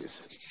talking to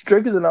niggas.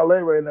 Drake is in LA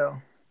right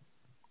now.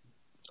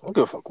 I don't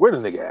give a fuck. Where the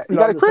nigga at? You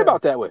got a crib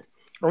out that way.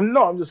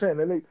 No, I'm just saying.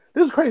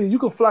 This is crazy. You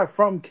can fly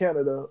from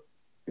Canada.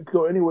 You can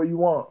go anywhere you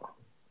want.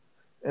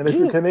 And if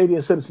you're a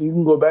Canadian citizen, you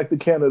can go back to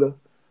Canada.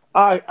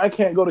 I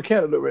can't go to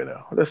Canada right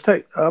now. That's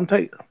tight. I'm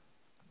tight.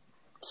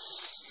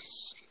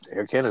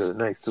 Air Canada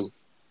nice too.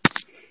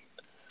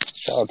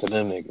 Shout out to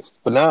them niggas.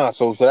 But nah,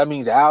 so that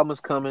means the album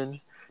is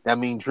coming. That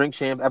means Drink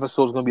Champ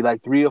episode is gonna be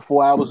like 3 or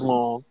 4 hours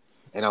long,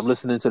 and I'm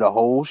listening to the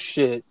whole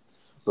shit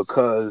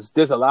because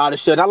there's a lot of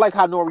shit. And I like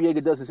how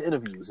Noriega does his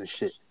interviews and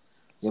shit.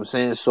 You know what I'm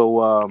saying?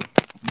 So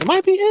it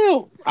might be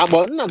ill.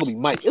 Well, it's not gonna be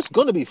might. It's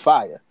gonna be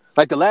fire.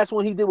 Like the last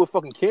one he did with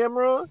fucking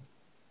Cameron.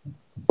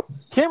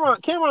 Cameron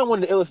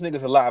one of the illest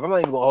niggas alive. I'm not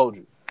even gonna hold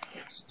you.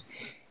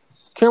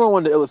 Cameron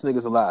one of the illest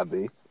niggas alive,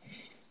 B.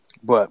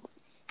 But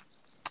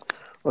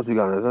what we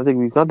got? I think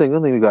we got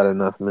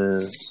enough,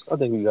 man. I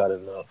think we got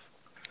enough.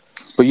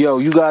 But yo,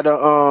 you got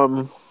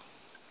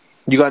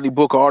any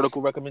book or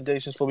article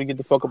recommendations before we get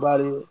the fuck up out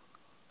of here?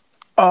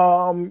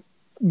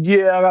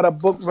 Yeah, I got a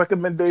book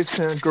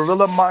recommendation,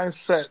 Gorilla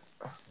Mindset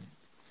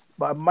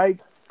by Mike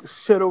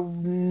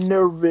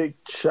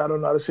Sidorovich. I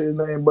don't know how to say his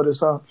name, but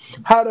it's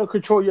how to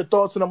control your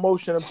thoughts and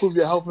emotions, improve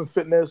your health and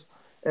fitness,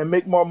 and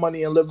make more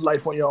money and live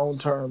life on your own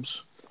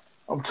terms.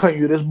 I'm telling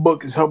you, this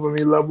book is helping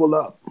me level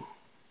up.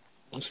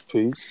 That's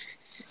peace.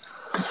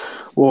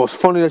 Well, it's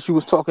funny that you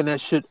was talking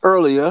that shit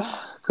earlier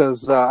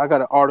because I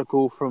got an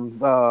article from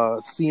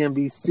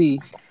CNBC.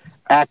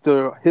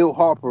 Actor Hill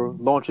Harper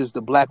launches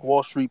the Black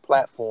Wall Street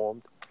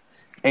platform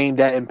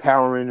aimed at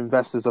empowering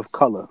investors of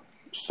color.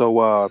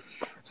 So,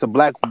 the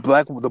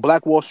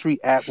Black Wall Street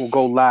app will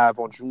go live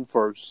on June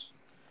 1st,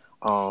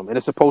 and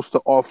it's supposed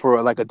to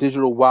offer like a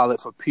digital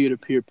wallet for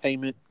peer-to-peer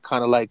payment,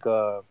 kind of like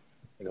a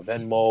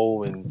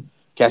Venmo and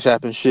Cash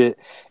App and shit,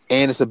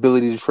 and its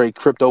ability to trade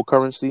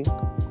cryptocurrency.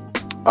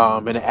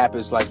 And the app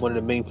is like one of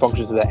the main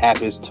functions of the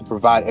app is to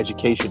provide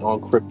education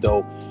on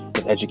crypto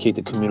and educate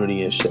the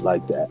community and shit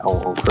like that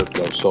on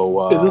crypto.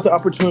 So, is this an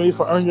opportunity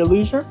for earn your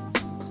leisure?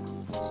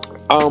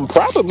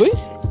 Probably.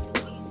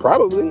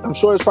 I'm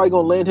sure it's probably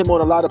gonna land him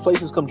on a lot of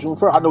places come June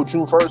 1st. I know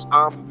June 1st.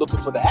 I'm looking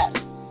for the app.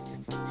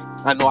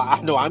 I know.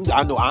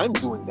 I'm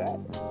doing that.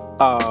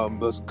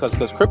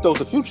 Because crypto's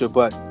the future.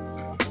 But,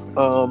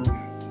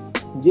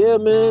 yeah,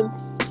 man.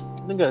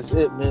 I think that's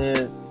it,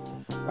 man.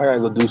 I gotta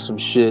go do some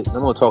shit. I'm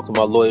gonna talk to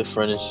my lawyer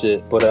friend and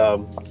shit. But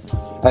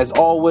as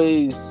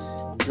always,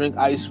 drink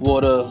ice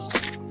water.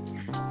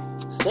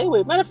 Stay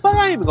away. Matter of fact,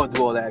 I ain't even gonna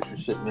do all that extra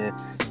shit, man.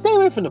 Stay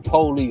away from the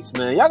police,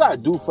 man. Y'all gotta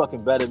do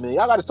fucking better, man.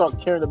 Y'all gotta start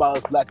caring about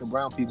us black and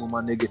brown people,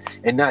 my nigga,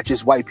 and not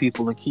just white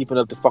people and keeping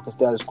up the fucking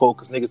status quo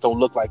because niggas don't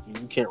look like you.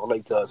 You can't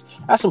relate to us.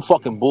 That's some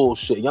fucking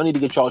bullshit. Y'all need to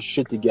get y'all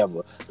shit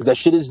together because that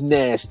shit is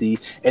nasty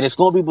and it's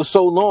gonna be for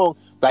so long.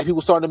 Black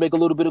people starting to make a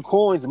little bit of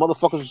coins. And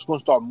motherfuckers is gonna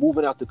start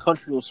moving out the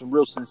country on some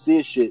real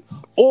sincere shit,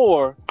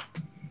 or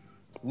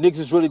niggas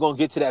is really gonna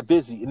get to that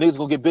busy. And niggas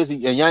gonna get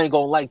busy, and y'all ain't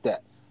gonna like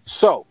that.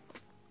 So,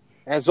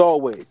 as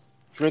always,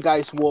 drink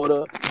ice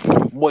water,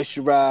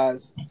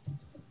 moisturize,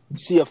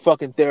 see a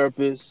fucking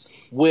therapist,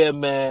 wear a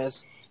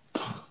mask,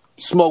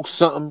 smoke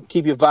something,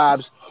 keep your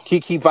vibes,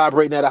 keep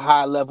vibrating at a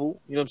high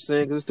level. You know what I'm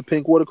saying? Because it's the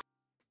Pink Water